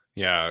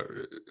 Yeah,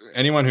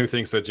 anyone who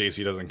thinks that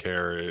JC doesn't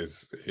care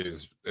is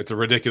it's a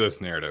ridiculous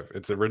narrative.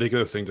 It's a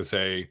ridiculous thing to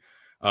say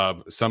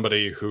of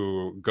somebody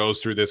who goes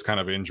through this kind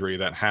of injury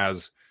that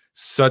has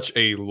such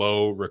a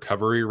low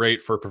recovery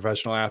rate for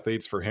professional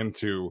athletes. For him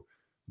to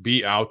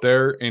be out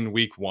there in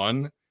week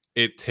 1,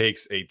 it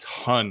takes a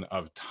ton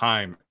of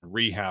time,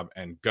 rehab,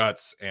 and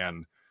guts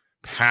and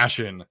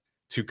passion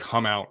to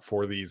come out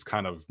for these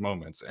kind of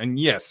moments. And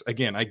yes,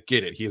 again, I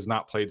get it. He has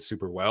not played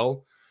super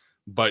well,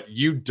 but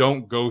you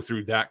don't go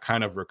through that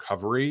kind of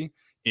recovery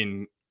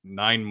in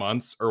 9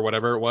 months or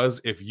whatever it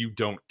was if you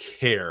don't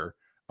care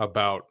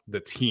about the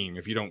team,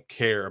 if you don't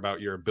care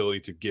about your ability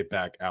to get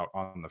back out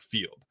on the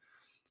field.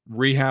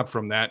 Rehab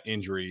from that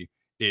injury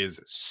is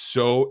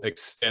so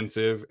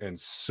extensive and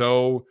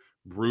so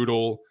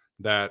brutal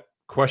that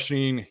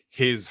questioning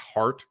his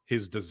heart,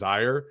 his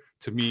desire,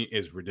 to me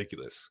is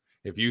ridiculous.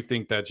 If you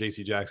think that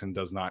JC Jackson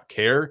does not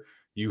care,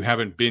 you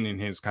haven't been in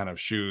his kind of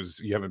shoes.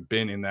 You haven't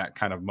been in that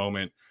kind of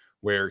moment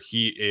where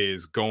he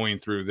is going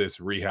through this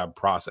rehab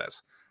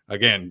process.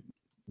 Again,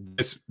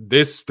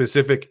 this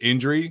specific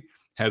injury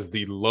has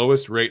the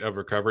lowest rate of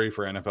recovery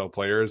for NFL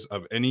players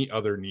of any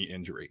other knee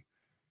injury.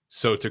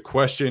 So to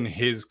question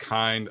his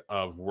kind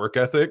of work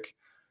ethic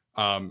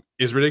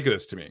is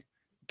ridiculous to me.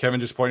 Kevin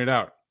just pointed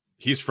out,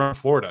 he's from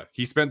Florida.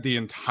 He spent the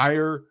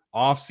entire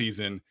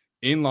offseason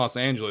in Los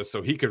Angeles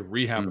so he could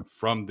rehab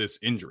from this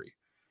injury.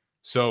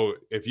 So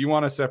if you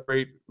want to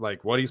separate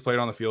like what he's played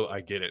on the field,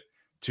 I get it.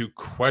 To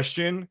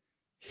question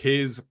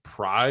his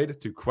pride,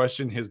 to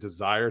question his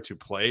desire to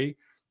play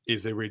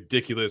is a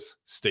ridiculous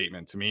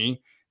statement to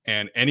me.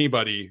 And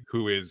anybody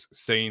who is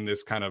saying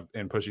this kind of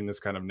and pushing this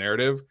kind of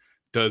narrative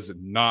does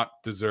not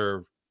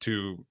deserve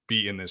to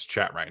be in this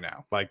chat right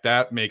now. Like,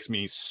 that makes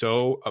me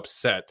so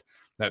upset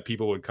that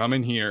people would come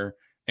in here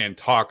and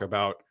talk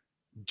about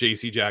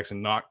JC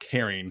Jackson not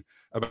caring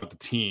about the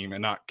team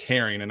and not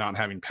caring and not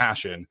having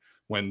passion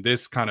when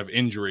this kind of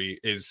injury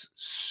is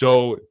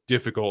so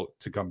difficult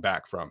to come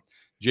back from.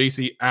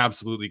 JC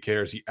absolutely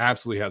cares. He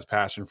absolutely has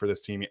passion for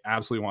this team. He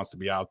absolutely wants to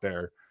be out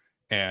there.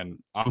 And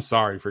I'm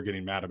sorry for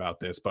getting mad about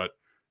this, but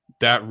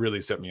that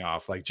really set me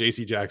off. Like,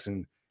 JC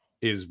Jackson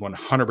is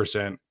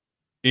 100%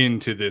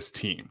 into this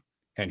team,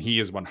 and he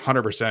is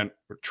 100%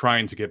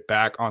 trying to get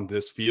back on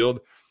this field,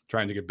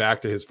 trying to get back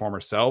to his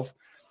former self.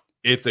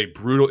 It's a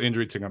brutal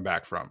injury to come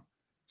back from.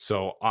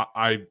 So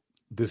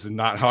this is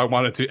not how I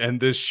wanted to end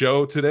this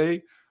show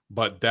today,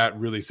 but that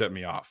really set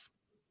me off.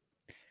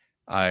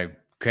 I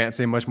can't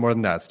say much more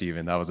than that,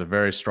 Steven. That was a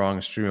very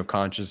strong stream of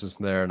consciousness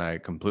there, and I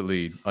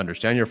completely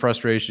understand your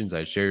frustrations.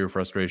 I share your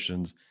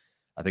frustrations.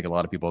 I think a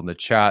lot of people in the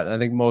chat, I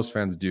think most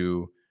fans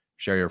do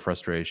share your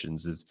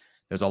frustrations.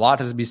 There's a lot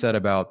to be said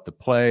about the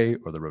play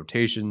or the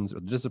rotations or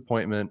the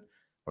disappointment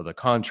or the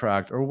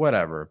contract or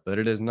whatever, but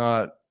it is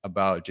not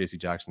about JC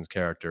Jackson's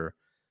character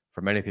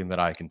from anything that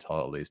I can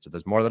tell, at least. If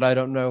there's more that I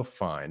don't know,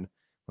 fine.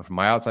 But from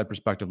my outside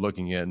perspective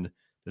looking in,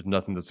 there's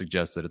nothing that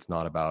suggests that it's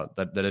not about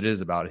that it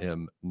is about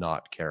him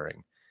not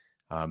caring.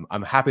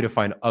 I'm happy to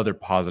find other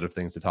positive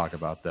things to talk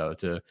about, though,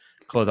 to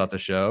close out the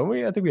show.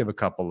 I think we have a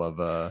couple of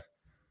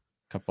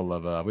we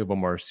have one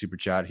more super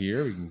chat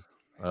here.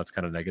 That's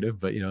kind of negative,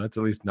 but it's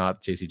at least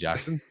not JC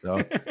Jackson.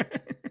 So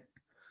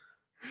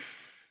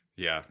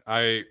yeah,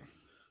 I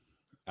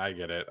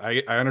get it.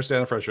 I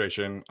understand the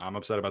frustration. I'm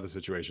upset about the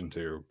situation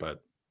too,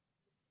 but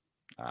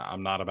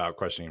I'm not about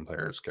questioning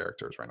players'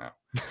 characters right now.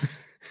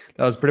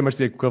 That was pretty much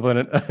the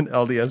equivalent of an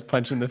LDS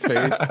punch in the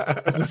face.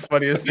 That's the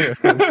funniest thing.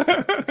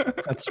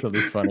 That's really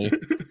funny.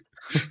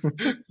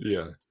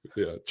 Yeah.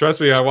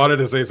 Trust me, I wanted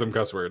to say some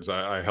cuss words.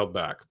 I held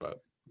back,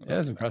 but yeah, it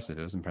was impressive.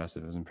 It was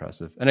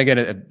impressive. And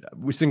again,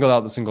 we singled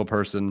out the single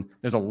person.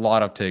 There's a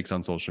lot of takes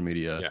on social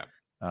media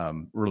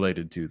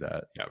related to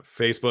that. Yeah,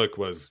 Facebook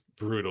was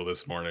brutal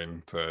this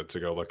morning to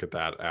go look at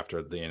that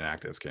after the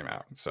inactives came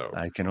out. So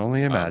I can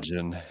only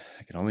imagine.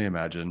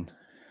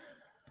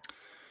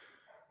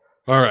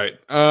 All right.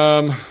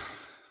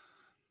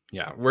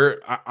 Yeah,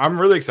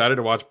 I'm really excited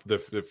to watch the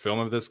film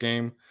of this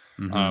game.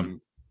 Mm-hmm.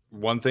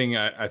 One thing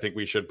I think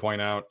we should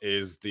point out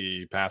is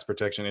the pass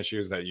protection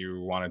issues that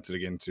you wanted to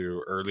get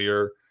into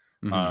earlier.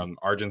 Mm-hmm.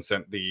 Arjun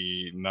sent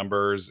the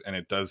numbers, and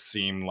it does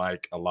seem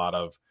like a lot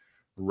of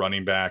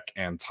running back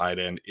and tight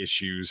end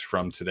issues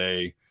from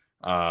today.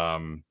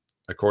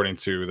 According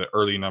to the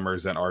early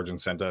numbers that Arjun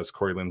sent us,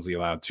 Corey Linsley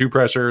allowed 2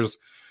 pressures,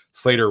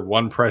 Slater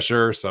 1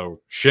 pressure.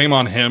 So shame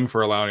on him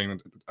for allowing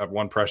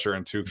 1 pressure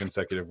in 2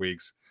 consecutive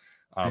weeks.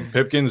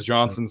 Pipkins,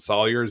 Johnson,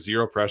 Sawyer,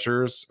 0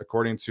 pressures,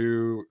 according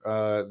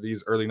to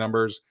these early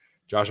numbers.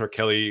 Joshua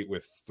Kelly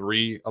with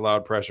 3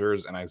 allowed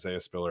pressures, and Isaiah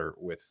Spiller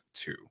with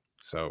 2.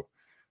 So,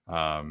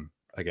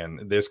 again,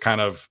 this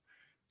kind of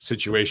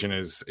situation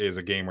is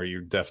a game where you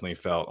definitely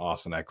felt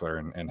Austin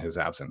Eckler and his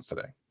absence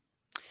today.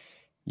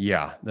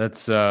 Yeah,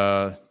 that's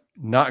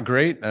not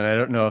great. And I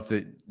don't know if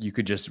you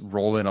could just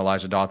roll in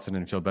Elijah Dotson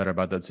and feel better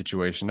about that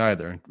situation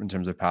either in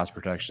terms of pass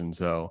protection.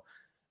 So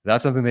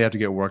that's something they have to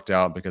get worked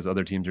out, because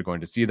other teams are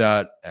going to see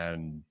that.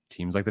 And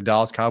teams like the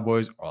Dallas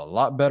Cowboys are a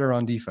lot better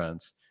on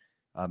defense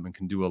and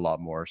can do a lot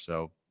more.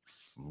 So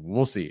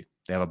we'll see.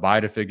 They have a bye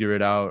to figure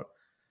it out.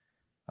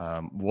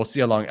 We'll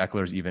see how long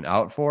Eckler's even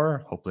out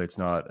for. Hopefully it's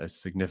not a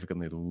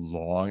significantly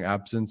long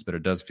absence, but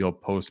it does feel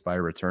post-bye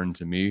return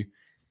to me.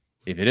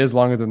 If it is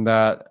longer than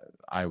that,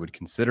 I would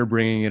consider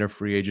bringing in a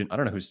free agent. I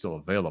don't know who's still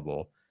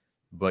available,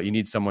 but you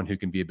need someone who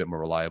can be a bit more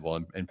reliable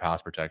in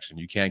pass protection.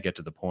 You can't get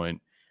to the point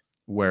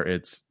where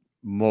it's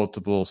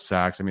multiple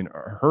sacks. I mean,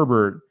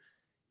 Herbert,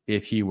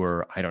 if he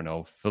were, I don't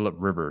know, Phillip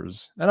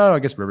Rivers, and I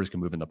guess Rivers can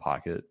move in the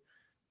pocket,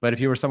 but if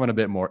he were someone a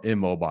bit more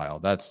immobile,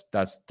 that's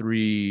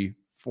 3-4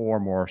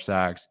 more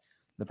sacks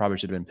that probably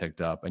should have been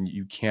picked up. And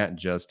you can't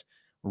just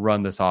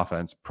run this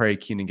offense, pray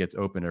Keenan gets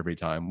open every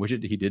time, which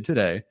he did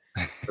today.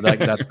 But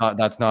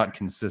that's not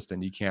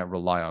consistent. You can't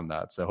rely on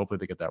that. So hopefully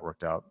they get that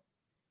worked out.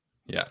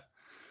 Yeah.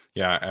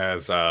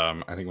 As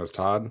I think it was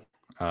Todd.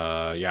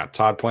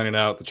 Todd pointed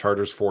out the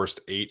Chargers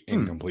forced 8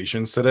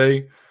 incompletions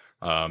today.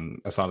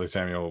 Asante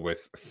Samuel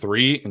with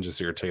 3 and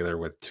Jasir Taylor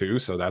with 2.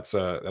 So that's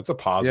a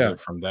positive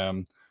from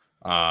them.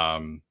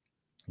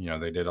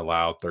 They did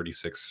allow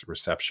 36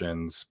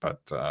 receptions,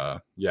 but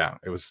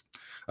it was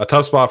a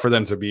tough spot for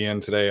them to be in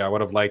today. I would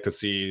have liked to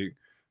see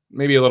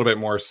maybe a little bit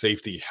more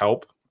safety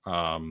help.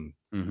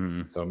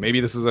 So maybe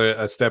this is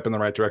a step in the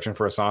right direction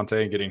for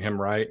Asante, getting him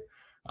right,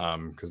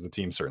 because the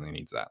team certainly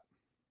needs that.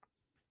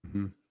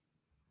 Mm-hmm.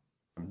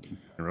 I'm going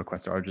to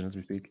request Arjun as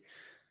we speak.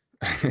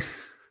 All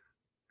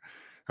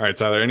right,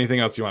 Tyler, anything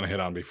else you want to hit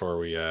on before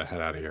we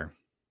head out of here?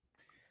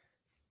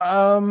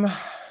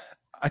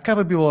 A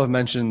couple of people have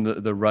mentioned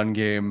the run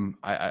game.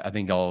 I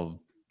think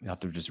I'll have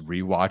to just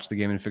rewatch the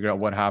game and figure out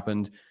what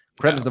happened.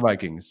 Credit to the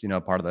Vikings.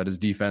 Part of that is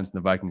defense, and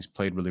the Vikings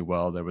played really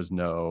well. There was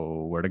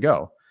nowhere to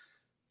go.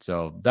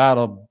 So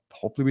that'll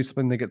hopefully be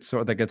something that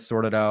gets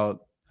sorted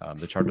out.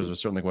 The Chargers are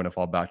certainly going to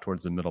fall back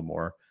towards the middle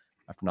more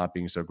after not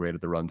being so great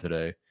at the run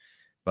today.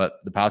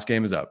 But the pass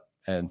game is up.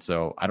 And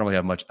so I don't really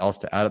have much else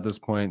to add at this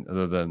point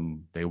other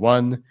than they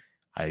won.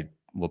 I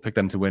will pick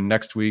them to win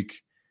next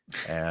week.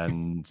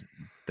 And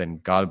then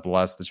God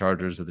bless the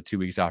Chargers for the 2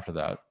 weeks after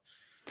that.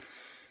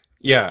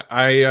 Yeah,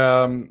 they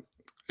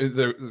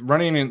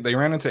ran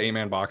into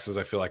 8-man boxes,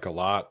 I feel like, a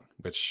lot,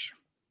 which,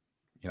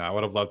 I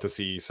would have loved to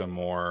see some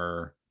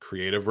more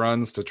creative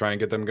runs to try and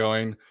get them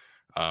going.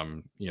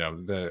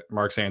 The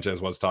Mark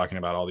Sanchez was talking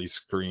about all these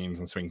screens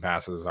and swing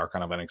passes are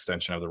kind of an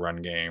extension of the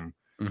run game,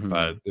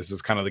 but this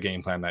is kind of the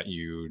game plan that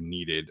you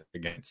needed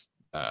against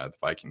the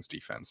Vikings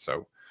defense.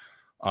 So,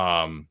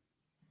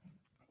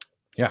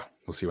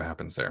 we'll see what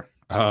happens there.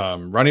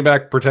 Running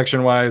back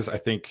protection wise, I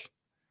think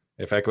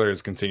if Eckler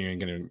is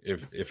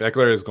if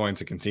Eckler is going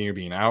to continue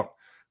being out,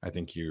 I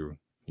think you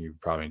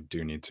probably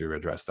do need to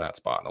address that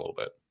spot a little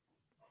bit.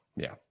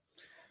 Yeah.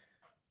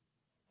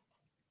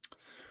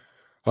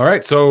 All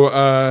right. So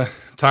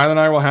Tyler and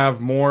I will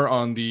have more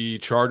on the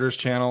Chargers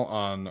channel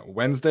on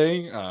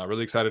Wednesday.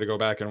 Really excited to go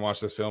back and watch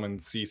this film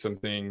and see some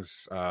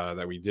things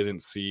that we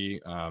didn't see.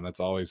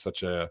 That's always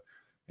such an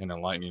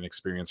enlightening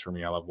experience for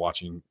me. I love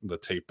watching the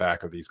tape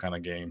back of these kind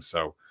of games.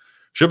 So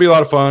should be a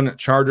lot of fun.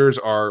 Chargers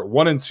are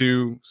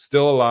 1-2,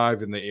 still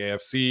alive in the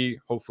AFC.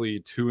 Hopefully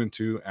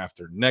 2-2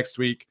 after next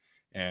week,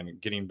 and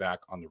getting back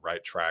on the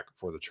right track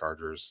for the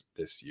Chargers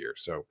this year.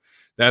 So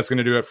that's going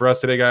to do it for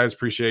us today, guys.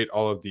 Appreciate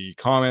all of the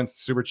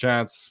comments, super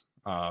chats.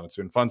 It's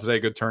been fun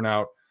today. Good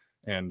turnout.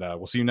 And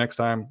we'll see you next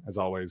time. As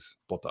always,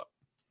 bolt up.